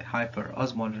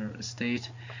hyperosmolar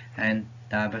state and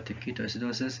diabetic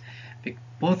ketoacidosis.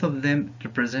 Both of them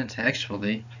represent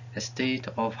actually a state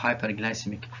of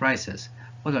hyperglycemic crisis,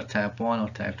 whether type 1 or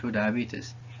type 2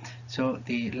 diabetes. So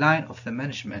the line of the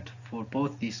management for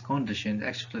both these conditions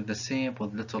actually the same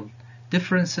with little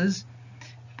differences.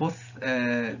 Both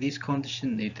these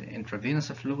conditions need intravenous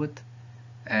fluid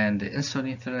and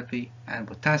insulin therapy and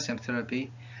potassium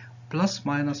therapy, plus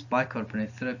minus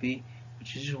bicarbonate therapy,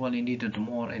 which is usually needed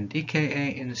more in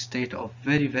DKA in a state of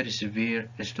very severe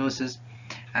acidosis,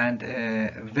 and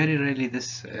very rarely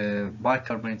this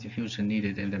bicarbonate infusion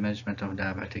needed in the management of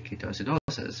diabetic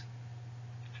ketoacidosis.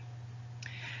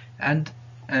 And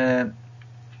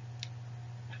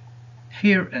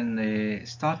here in the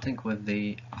starting with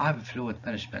the IV fluid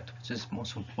management, which is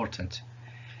most important,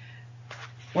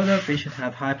 whether patient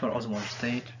have hyperosmolar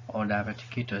state or diabetic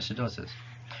ketoacidosis.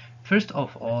 First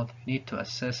of all, you need to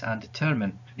assess and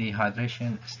determine the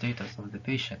hydration status of the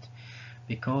patient,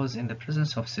 because in the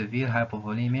presence of severe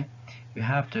hypovolemia, you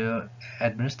have to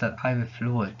administer IV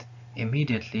fluid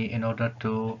immediately in order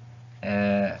to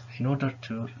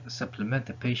supplement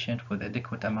the patient with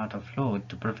adequate amount of fluid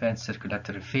to prevent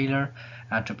circulatory failure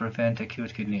and to prevent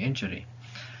acute kidney injury.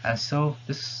 And so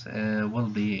this will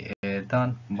be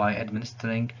done by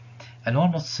administering a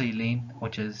normal saline,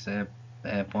 which is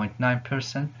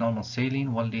 0.9% normal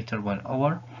saline, 1 liter 1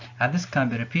 hour, and this can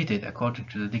be repeated according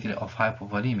to the degree of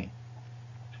hypovolemia.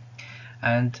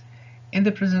 And in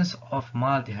the presence of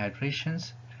mild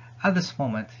dehydrations, at this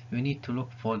moment you need to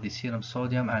look for the serum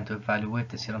sodium and to evaluate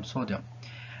the serum sodium.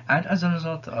 And as a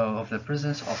result of the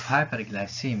presence of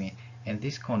hyperglycemia in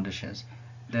these conditions,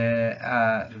 the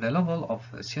level of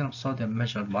serum sodium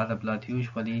measured by the blood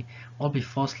usually will be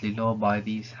falsely low by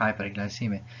these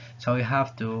hyperglycemia. So we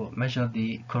have to measure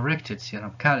the corrected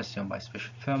serum calcium by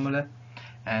special formula.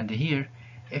 And here,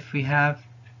 if we have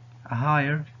a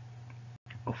higher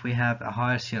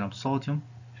serum sodium,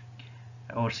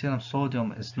 or serum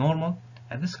sodium is normal,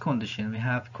 at this condition we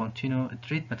have continued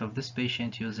treatment of this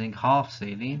patient using half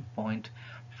saline,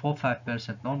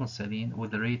 0.45% normal saline,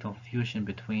 with a rate of infusion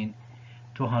between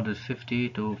 250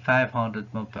 to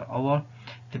 500 ml per hour,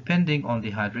 depending on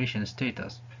the hydration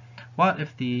status. While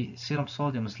if the serum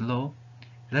sodium is low,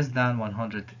 less than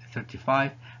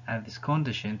 135, and this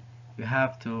condition you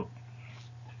have to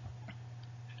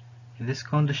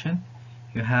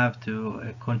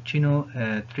continue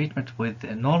treatment with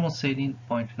normal saline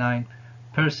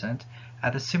 0.9%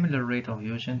 at a similar rate of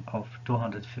infusion of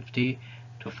 250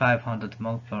 to 500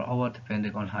 ml per hour,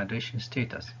 depending on hydration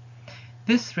status.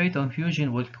 This rate of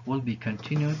infusion will be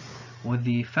continued with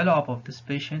the follow-up of this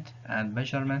patient and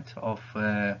measurement of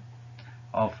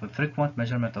frequent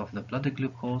measurement of the blood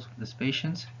glucose of this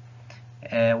patient.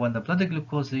 When the blood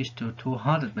glucose reaches to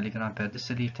 200 mg per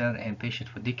deciliter in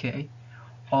patient with DKA,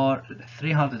 or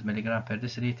 300 mg per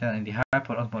deciliter in the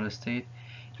hyperosmolar state,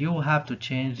 you will have to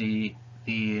change the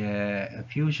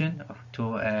infusion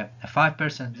to a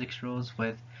 5% dextrose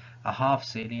with a half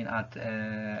saline at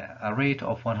a rate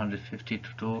of 150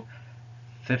 to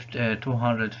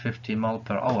 250 ml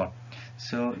per hour.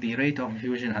 So the rate of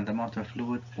infusion and the amount of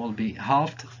fluid will be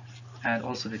halved, and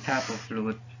also the type of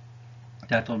fluid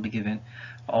that will be given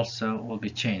also will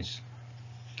be changed.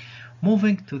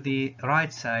 Moving to the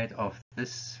right side of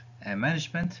this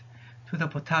management, to the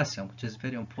potassium, which is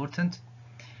very important,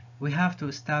 we have to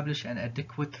establish an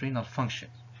adequate renal function.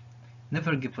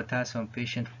 Never give potassium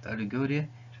patient with oliguria,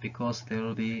 because there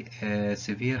will be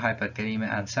severe hyperkalemia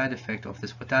and side effect of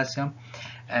this potassium.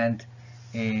 And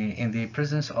in the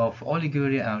presence of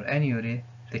oliguria or anuria,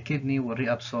 the kidney will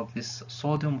reabsorb this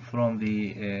sodium from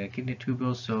the kidney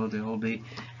tubules, so there will be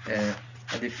a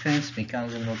defense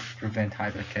mechanism in order to prevent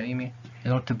hyperkalemia,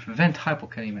 in order to prevent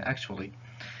hypokalemia actually.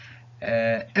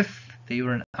 If the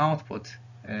urine output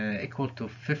equal to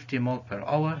 50 ml per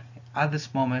hour, at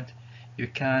this moment you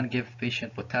can give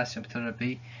patient potassium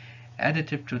therapy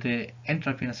additive to the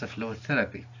intravenous fluid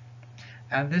therapy,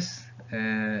 and this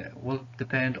will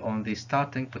depend on the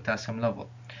starting potassium level.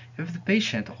 If the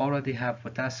patient already have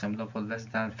potassium level less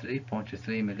than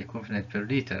 3.3 milliequivalent per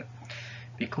liter,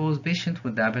 because patients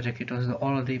with diabetic ketoacidosis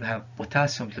already have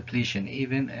potassium depletion,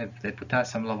 even if the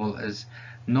potassium level is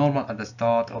normal at the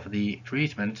start of the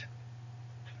treatment,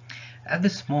 at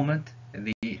this moment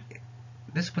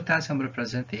this potassium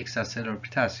represents the extracellular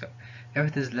potassium. If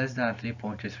it is less than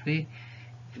 3.3,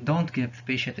 don't give the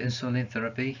patient insulin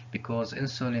therapy, because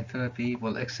insulin therapy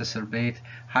will exacerbate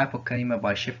hypokalemia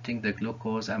by shifting the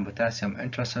glucose and potassium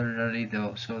intracellularly,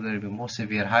 so there will be more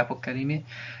severe hypokalemia,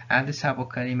 and this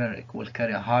hypokalemia will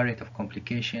carry a high rate of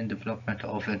complication, development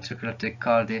of ventricular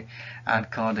tachycardia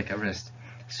and cardiac arrest.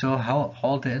 So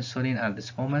hold the insulin at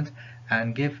this moment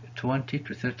and give 20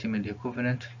 to 30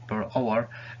 milliequivalent per hour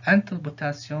until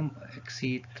potassium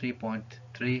exceed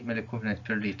 3.3 milliequivalent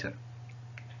per liter.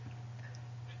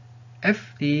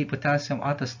 If the potassium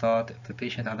at the start, if the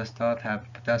patient at the start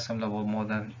have potassium level more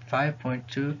than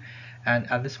 5.2, and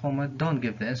at this moment don't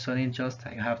give the insulin, just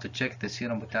you have to check the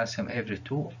serum potassium every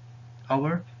 2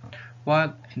 hours,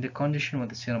 while in the condition with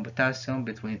the serum potassium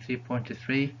between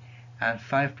 3.3 and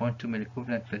 5.2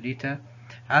 milliequivalent per liter,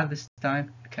 at this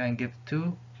time you can give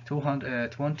 20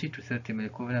 to 30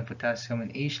 milliequivalent potassium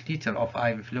in each liter of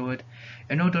IV fluid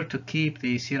in order to keep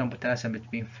the serum potassium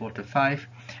between 4 to 5,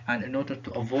 and in order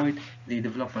to avoid the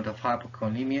development of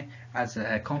hypokalemia as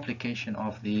a complication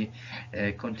of the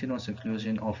continuous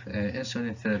inclusion of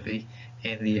insulin therapy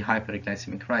in the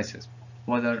hyperglycemic crisis,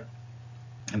 whether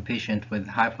in patient with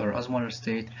hyperosmolar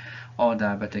state or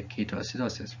diabetic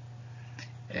ketoacidosis.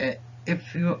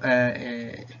 If you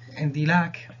in the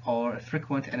lack or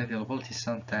frequent unavailability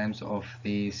sometimes of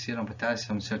the serum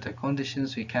potassium in certain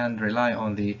conditions, we can rely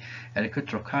on the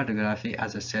electrocardiography,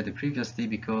 as I said previously,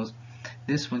 because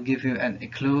this will give you a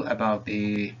clue about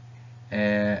the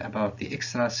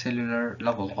extracellular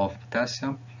level of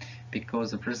potassium, because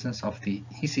the presence of the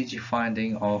ECG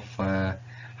finding of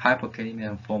hypokalemia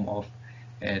in form of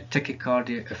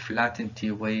tachycardia, a flattened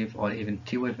T wave, or even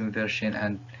T wave inversion,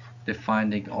 and the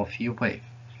finding of U wave.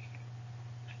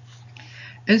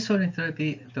 Insulin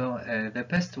therapy, the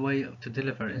best way to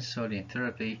deliver insulin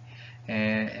therapy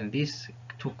in these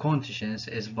two conditions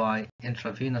is by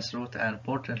intravenous route, and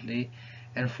importantly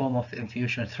in form of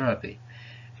infusion therapy.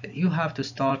 You have to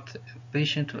start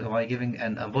patient by giving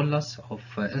a bolus of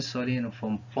insulin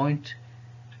from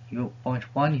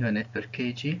 0.1 unit per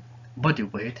kg body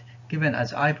weight, given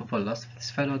as IV bolus, is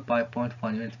followed by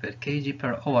 0.1 unit per kg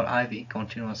per hour IV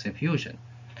continuous infusion.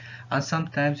 And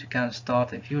sometimes you can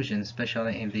start infusion,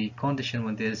 especially in the condition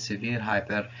when there is severe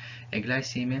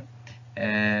hyperglycemia,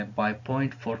 by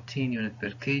 0.14 unit per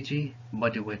kg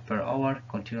body weight per hour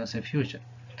continuous infusion.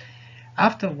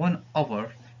 After 1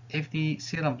 hour, if the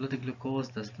serum blood glucose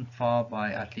doesn't fall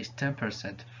by at least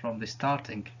 10% from the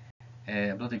starting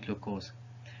blood glucose,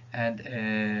 and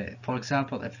for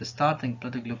example, if the starting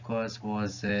blood glucose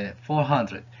was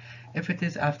 400, if it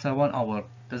is after 1 hour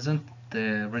doesn't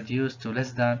reduce to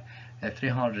less than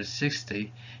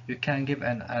 360, you can give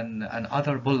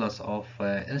another bolus of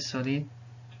insulin,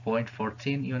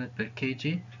 0.14 unit per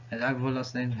kg, and that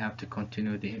bolus, then you have to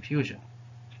continue the infusion.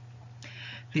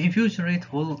 The infusion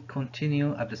rate will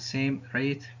continue at the same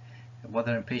rate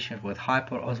whether in patient with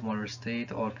hyperosmolar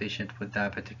state or patient with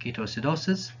diabetic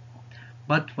ketoacidosis.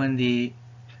 But when the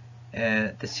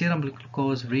serum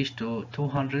glucose reach to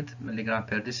 200 mg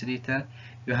per deciliter,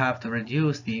 you have to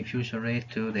reduce the infusion rate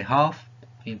to the half,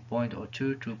 between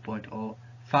 0.02 to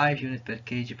 0.05 unit per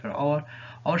kg per hour,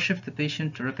 or shift the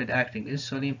patient to rapid acting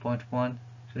insulin, 0.1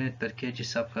 unit per kg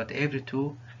subcut every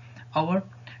 2 hours,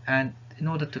 and in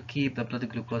order to keep the blood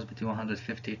glucose between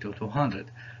 150 to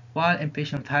 200. While in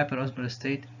patient with hyperosmolar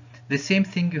state, the same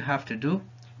thing you have to do,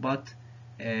 but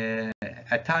a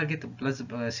target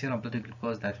serum blood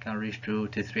glucose that can reach to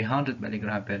 300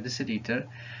 mg per deciliter.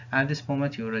 At this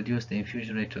moment you reduce the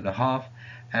infusion rate to the half,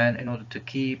 and in order to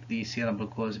keep the serum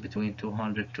glucose between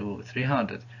 200 to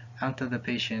 300 until the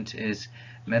patient is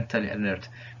mentally alert,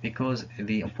 because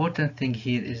the important thing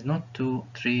here is not to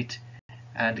treat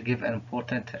and give an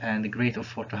important and great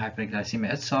effort to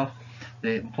hyperglycemia itself.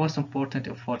 The most important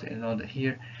effort in order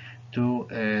here to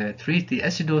treat the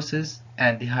acidosis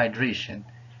and dehydration,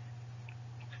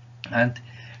 and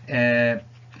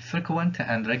frequent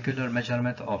and regular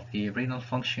measurement of the renal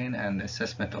function and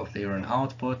assessment of the urine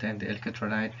output and the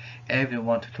electrolyte every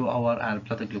 1 to 2 hours, and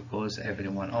blood glucose every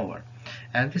 1 hour.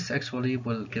 And this actually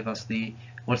will give us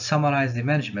will summarize the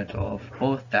management of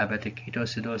both diabetic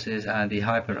ketoacidosis and the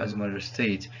hyperosmolar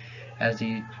state as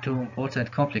the two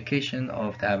important complications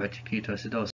of diabetic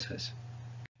ketoacidosis.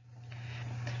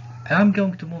 And I'm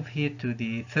going to move here to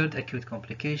the third acute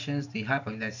complications, the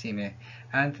hypoglycemia.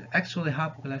 And actually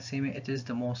hypoglycemia, it is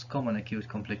the most common acute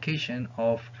complication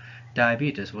of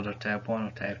diabetes, whether type 1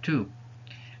 or type 2,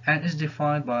 and is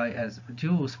defined by as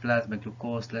reduced plasma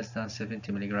glucose less than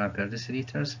 70 mg per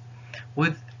deciliter,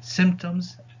 with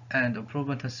symptoms and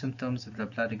improvement in symptoms if the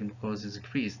blood glucose is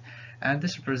increased. And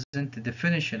this represents the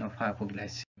definition of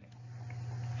hypoglycemia.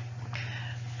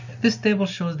 This table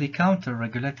shows the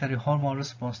counter-regulatory hormone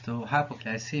response to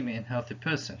hypoglycemia in healthy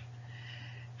person.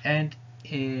 And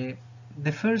the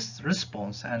first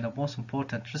response and the most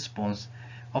important response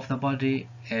of the body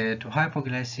to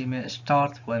hypoglycemia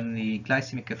starts when the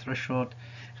glycemic threshold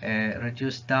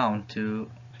reduced down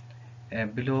to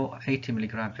below 80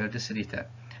 mg per deciliter.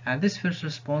 And this first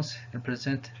response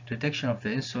represents reduction of the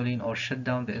insulin or shut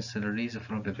down the insulin release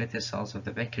from the beta cells of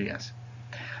the pancreas.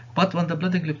 But when the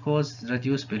blood glucose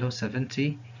reduced below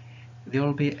 70, there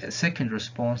will be a second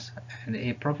response,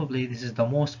 and probably this is the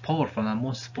most powerful and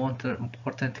most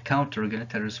important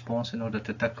counter-regulatory response in order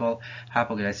to tackle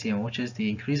hypoglycemia, which is the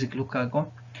increased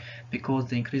glucagon, because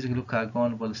the increased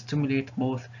glucagon will stimulate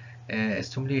the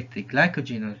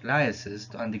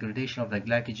glycogenolysis and degradation of the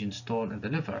glycogen stored in the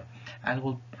liver, and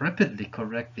will rapidly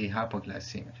correct the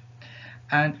hypoglycemia.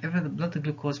 And if the blood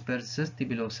glucose persists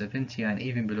below 70 and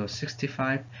even below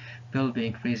 65, there will be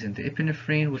increase in the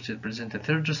epinephrine, which will present a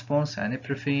third response, and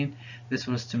epinephrine. This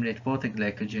will stimulate both the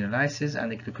glycogenolysis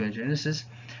and the glucogenesis,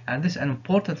 and this is an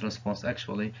important response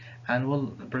actually, and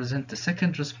will present the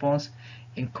second response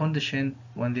in condition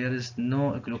when there is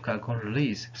no glucagon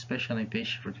release, especially in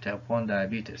patients with type 1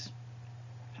 diabetes.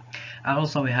 And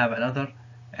also we have another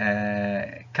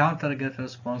counter-regulatory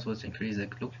response, which increases the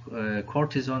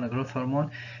cortisol, a growth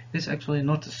hormone. This is actually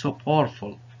not a so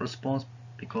powerful response,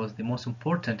 because the most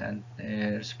important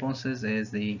responses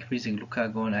is the increasing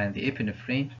glucagon and the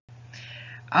epinephrine.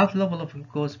 At level of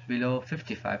glucose below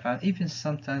 55 and even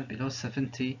sometimes below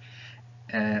 70,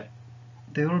 there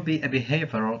will be a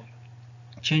behavioral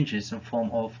changes in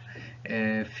form of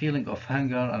feeling of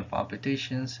hunger and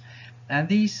palpitations. And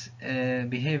these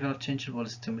behavioral changes will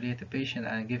stimulate the patient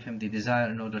and give him the desire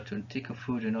in order to take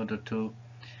food in order to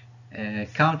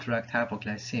counteract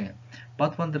hypoglycemia.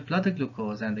 But when the blood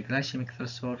glucose and the glycemic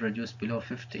threshold reduce below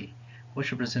 50,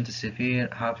 which represents a severe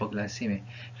hypoglycemia,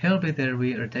 here will be there will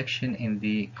be reduction in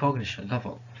the cognition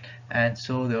level, and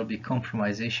so there will be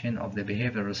compromisation of the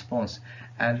behavioral response.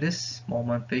 And this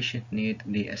moment, patient need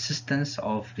the assistance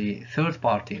of the third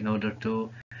party in order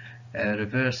to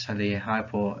reverse the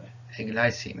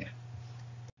hypoglycemia.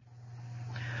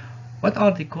 What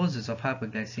are the causes of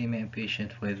hypoglycemia in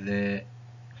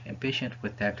patients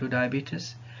with type 2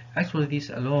 diabetes? Actually, these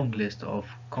are a long list of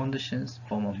conditions,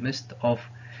 form of mist of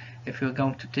if you're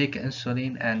going to take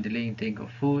insulin and delay intake of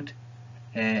food,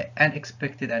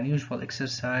 unexpected unusual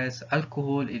exercise,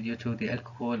 alcohol due to the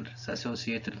alcohol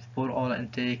associated with poor oral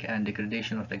intake and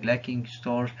degradation of the glycogen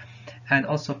stores, and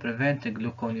also prevent the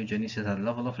gluconeogenesis at the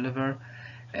level of liver,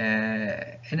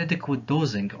 inadequate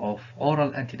dosing of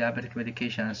oral antidiabetic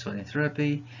medication and insulin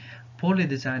therapy, poorly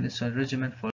designed insulin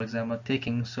regimen, for example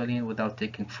taking insulin without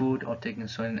taking food or taking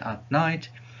insulin at night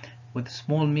with a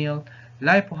small meal,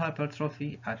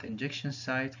 lipohypertrophy at injection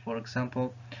site, for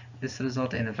example. This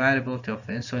results in variability of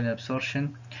the insulin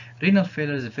absorption. Renal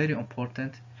failure is very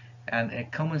important and a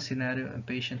common scenario in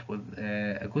patients with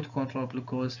a good control of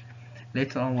glucose.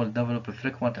 Later on will develop a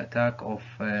frequent attack of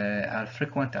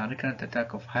frequent and recurrent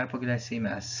attack of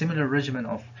hypoglycemia, a similar regimen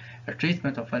of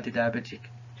treatment of antidiabetic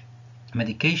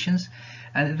medications.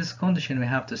 And in this condition we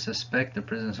have to suspect the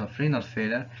presence of renal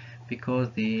failure,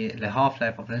 because the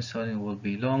half-life of insulin will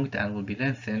be longed and will be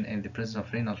lengthened in the presence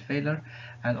of renal failure,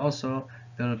 and also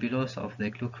there will be loss of the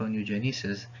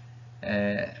gluconeogenesis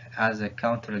as a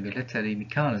counter-regulatory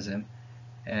mechanism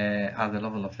at the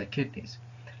level of the kidneys.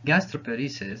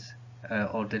 Gastroparesis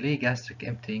or delayed gastric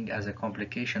emptying as a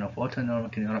complication of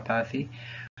autonomic neuropathy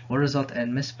will result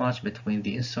in mismatch between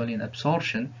the insulin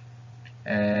absorption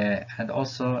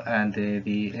and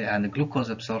the glucose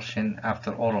absorption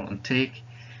after oral intake,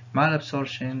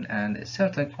 malabsorption, and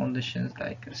certain conditions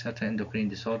like certain endocrine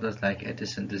disorders like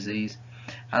Edison disease,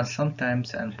 and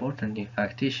sometimes, importantly,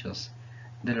 factitious,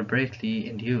 deliberately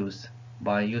induced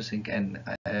by using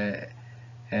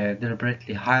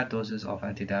deliberately higher doses of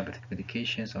antidiabetic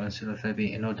medications or insulin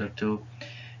therapy in order to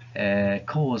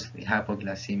cause the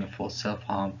hypoglycemia for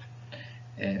self-harm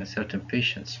in certain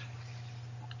patients.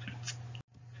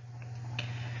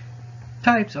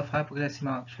 Types of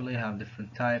hypoglycemia actually have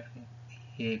different types.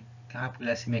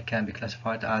 Hypoglycemia can be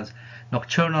classified as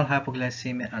nocturnal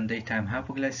hypoglycemia and daytime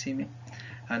hypoglycemia,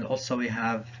 and also we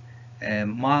have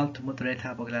mild to moderate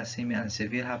hypoglycemia and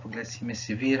severe hypoglycemia.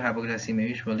 Severe hypoglycemia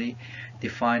usually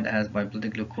defined as by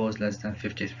blood glucose less than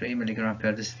 53 mg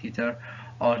per deciliter,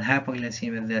 or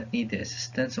hypoglycemia that need the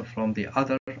assistance from the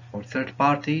other or third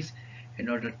parties in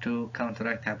order to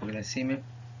counteract hypoglycemia.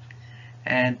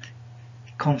 And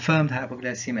confirmed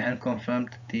hypoglycemia and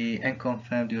unconfirmed. The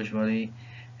unconfirmed usually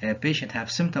patient have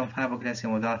symptoms of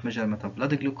hypoglycemia without measurement of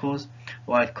blood glucose,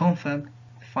 while confirmed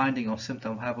finding of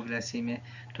symptom of hypoglycemia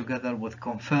together with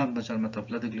confirmed measurement of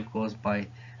blood glucose by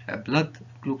blood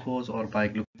glucose or by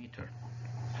glucometer.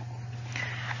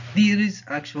 There is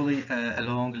actually a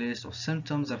long list of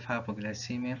symptoms of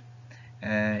hypoglycemia.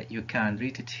 You can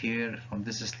read it here from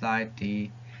this slide.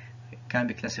 They can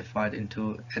be classified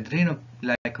into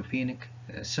adrenoglycopenic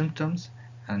symptoms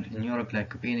and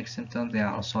neuroglycopenic symptoms. They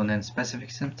are also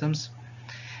non-specific symptoms.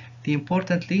 The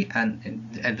importantly,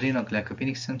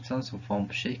 adrenoglycopenic symptoms form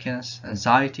shakiness,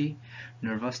 anxiety,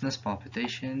 nervousness,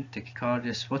 palpitation,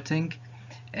 tachycardia, sweating,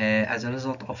 as a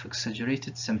result of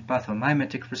exaggerated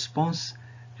sympathomimetic response,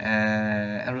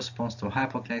 a response to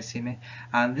hypoglycemia.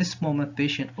 And this moment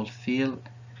patient will feel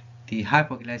the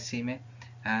hypoglycemia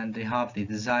and they have the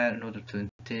desire in order to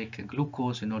take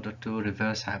glucose in order to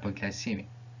reverse hypoglycemia.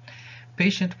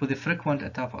 Patient with a frequent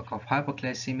attack of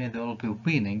hypoglycemia, there will be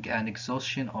weaning and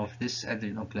exhaustion of this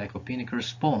adrenoglycopenic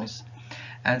response,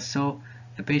 and so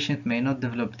the patient may not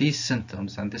develop these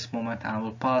symptoms at this moment and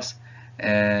will pass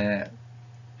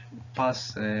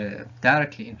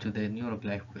directly into the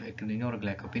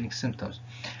neuroglycopenic symptoms,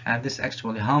 and this is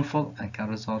actually harmful and can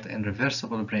result in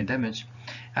reversible brain damage.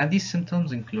 And these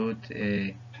symptoms include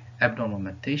abnormal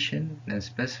mentation,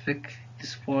 non-specific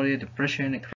dysphoria,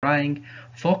 depression, crying,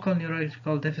 focal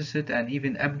neurological deficit, and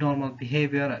even abnormal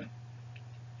behavior,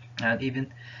 and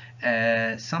even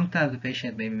sometimes the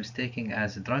patient may be mistaken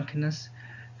as drunkenness,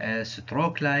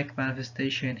 stroke-like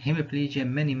manifestation, hemiplegia,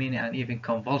 many and even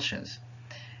convulsions.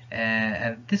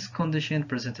 And this condition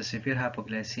presents a severe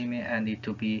hypoglycemia and need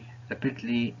to be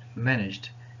rapidly managed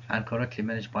and correctly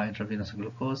managed by intravenous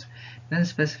glucose.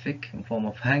 Non-specific in form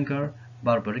of hunger,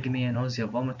 barbarigmia, nausea,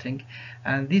 vomiting,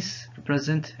 and this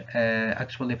represent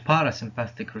actually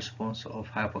parasympathetic response of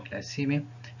hypoglycemia,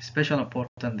 especially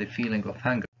important the feeling of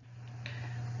hunger.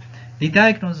 The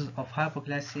diagnosis of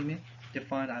hypoglycemia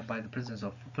defined by the presence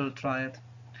of pupil triad,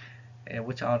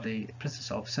 which are the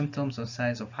presence of symptoms or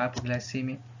signs of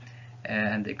hypoglycemia,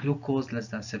 and the glucose less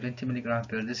than 70 mg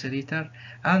per deciliter,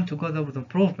 and together with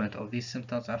improvement of these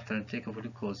symptoms after intake of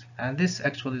glucose. And this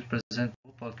actually presents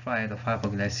pupil triad of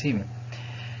hypoglycemia.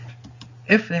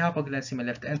 If the hypoglycemia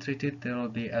left untreated, there will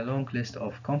be a long list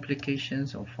of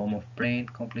complications in form of brain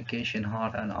complication,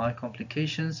 heart and eye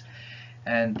complications,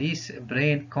 and these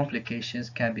brain complications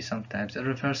can be sometimes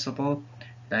irreversible,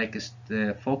 like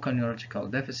the focal neurological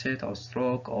deficit or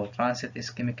stroke or transient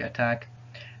ischemic attack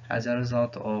as a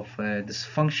result of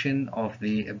dysfunction of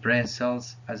the brain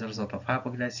cells as a result of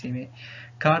hypoglycemia,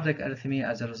 cardiac arrhythmia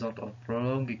as a result of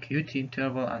prolonged QT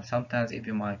interval and sometimes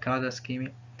even myocardial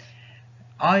ischemia,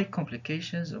 eye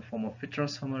complications in the form of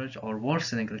vitreous hemorrhage or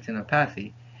worsening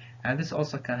retinopathy, and this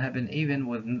also can happen even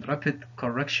with rapid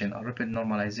correction or rapid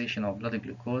normalization of blood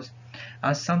glucose,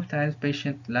 and sometimes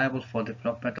patient liable for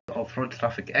development of road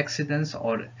traffic accidents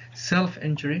or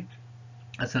self-injury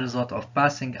as a result of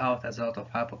passing out as a result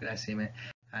of hypoglycemia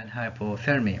and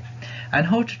hypothermia. And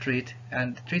how to treat,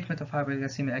 and the treatment of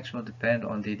hypoglycemia actually depend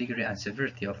on the degree and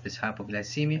severity of this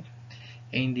hypoglycemia.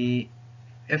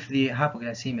 If the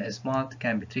hypoglycemia is mild,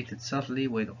 can be treated subtly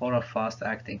with oral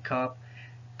fast-acting carb,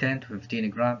 10 to 15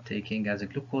 grams, taking as a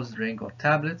glucose drink or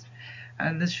tablet,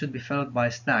 and this should be followed by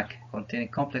a snack containing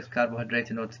complex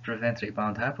carbohydrate in order to prevent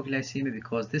rebound hypoglycemia,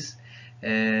 because this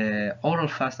oral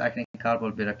fast-acting carb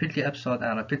will be rapidly absorbed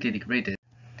and rapidly degraded.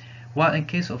 While in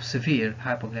case of severe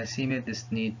hypoglycemia,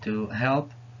 this need to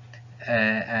help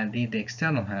and need the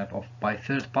external help by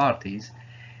third parties.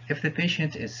 If the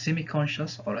patient is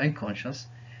semi-conscious or unconscious,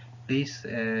 these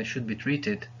should be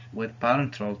treated with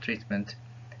parenteral treatment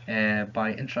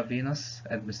by intravenous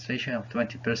administration of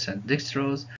 20%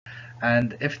 dextrose,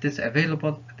 and if it is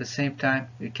available at the same time,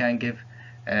 you can give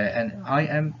an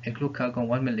IM glucagon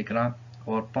 1 mg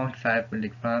or 0.5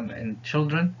 mg in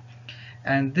children.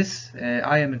 And this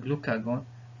IM glucagon,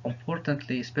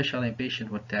 importantly, especially in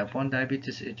patients with type 1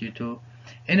 diabetes, is due to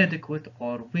inadequate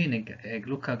or waning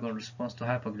glucagon response to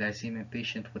hypoglycemia in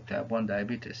patients with type 1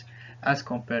 diabetes as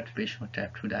compared to patients with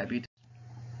type 2 diabetes.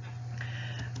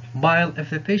 While if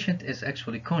the patient is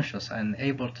actually conscious and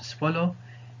able to swallow,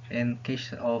 in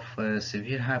case of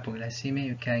severe hypoglycemia,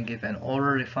 you can give an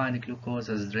oral refined glucose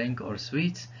as drink or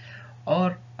sweets,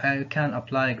 or you can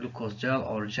apply glucose gel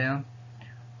or jam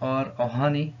or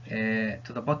honey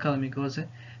to the buccal mucosa.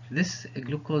 This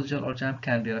glucose gel or jam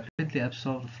can be rapidly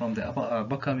absorbed from the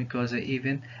buccal mucosa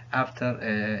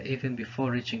even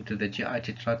before reaching to the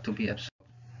GIT tract to be absorbed.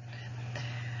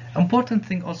 Important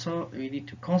thing also we need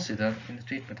to consider in the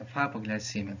treatment of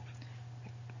hypoglycemia.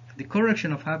 The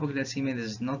correction of hypoglycemia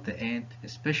is not the end,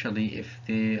 especially if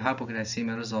the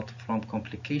hypoglycemia results from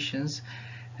complications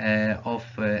of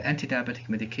anti-diabetic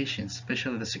medications,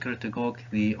 especially the secretagogue,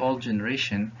 the old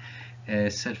generation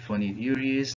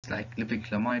sulfonylureas like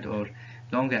glibenclamide or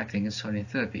long-acting insulin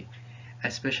therapy,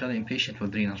 especially in patients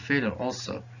with renal failure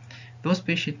also. Those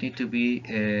patients need to be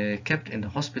kept in the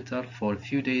hospital for a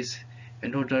few days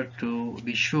in order to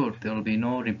be sure there will be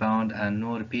no rebound and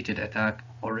no repeated attack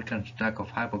or recurrent attack of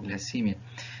hypoglycemia,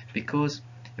 because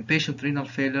in patient with renal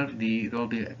failure there will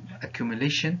be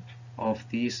accumulation of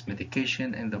these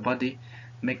medication in the body,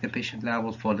 make the patient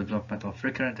liable for development of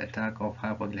recurrent attack of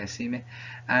hypoglycemia.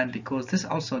 And because this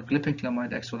also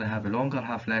glibenclamide actually have a longer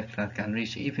half-life that can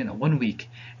reach even 1 week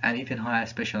and even higher,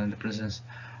 especially in the presence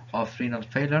of renal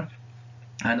failure.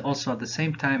 And also at the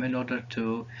same time, in order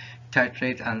to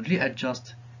titrate and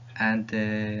readjust and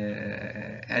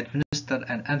administer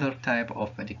another type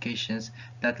of medications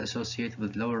that associate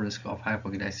with lower risk of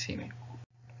hypoglycemia.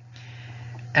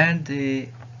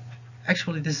 And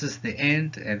actually this is the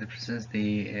end, this is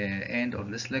the end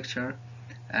of this lecture,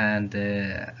 and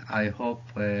I hope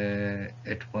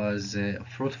it was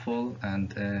fruitful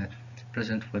and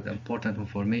present with important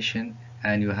information,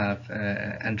 and you have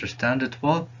understand it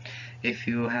well. If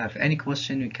you have any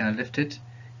question, you can lift it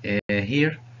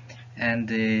here. And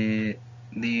the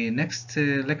next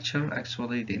lecture,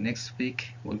 actually the next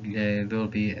week, there will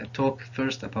be a talk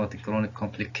first about the chronic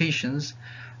complications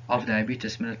of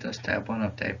diabetes mellitus type 1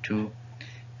 or type 2,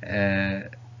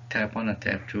 type 1 and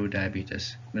type 2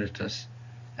 diabetes mellitus.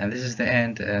 And this is the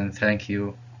end, and thank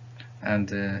you, and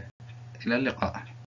إلى اللقاء.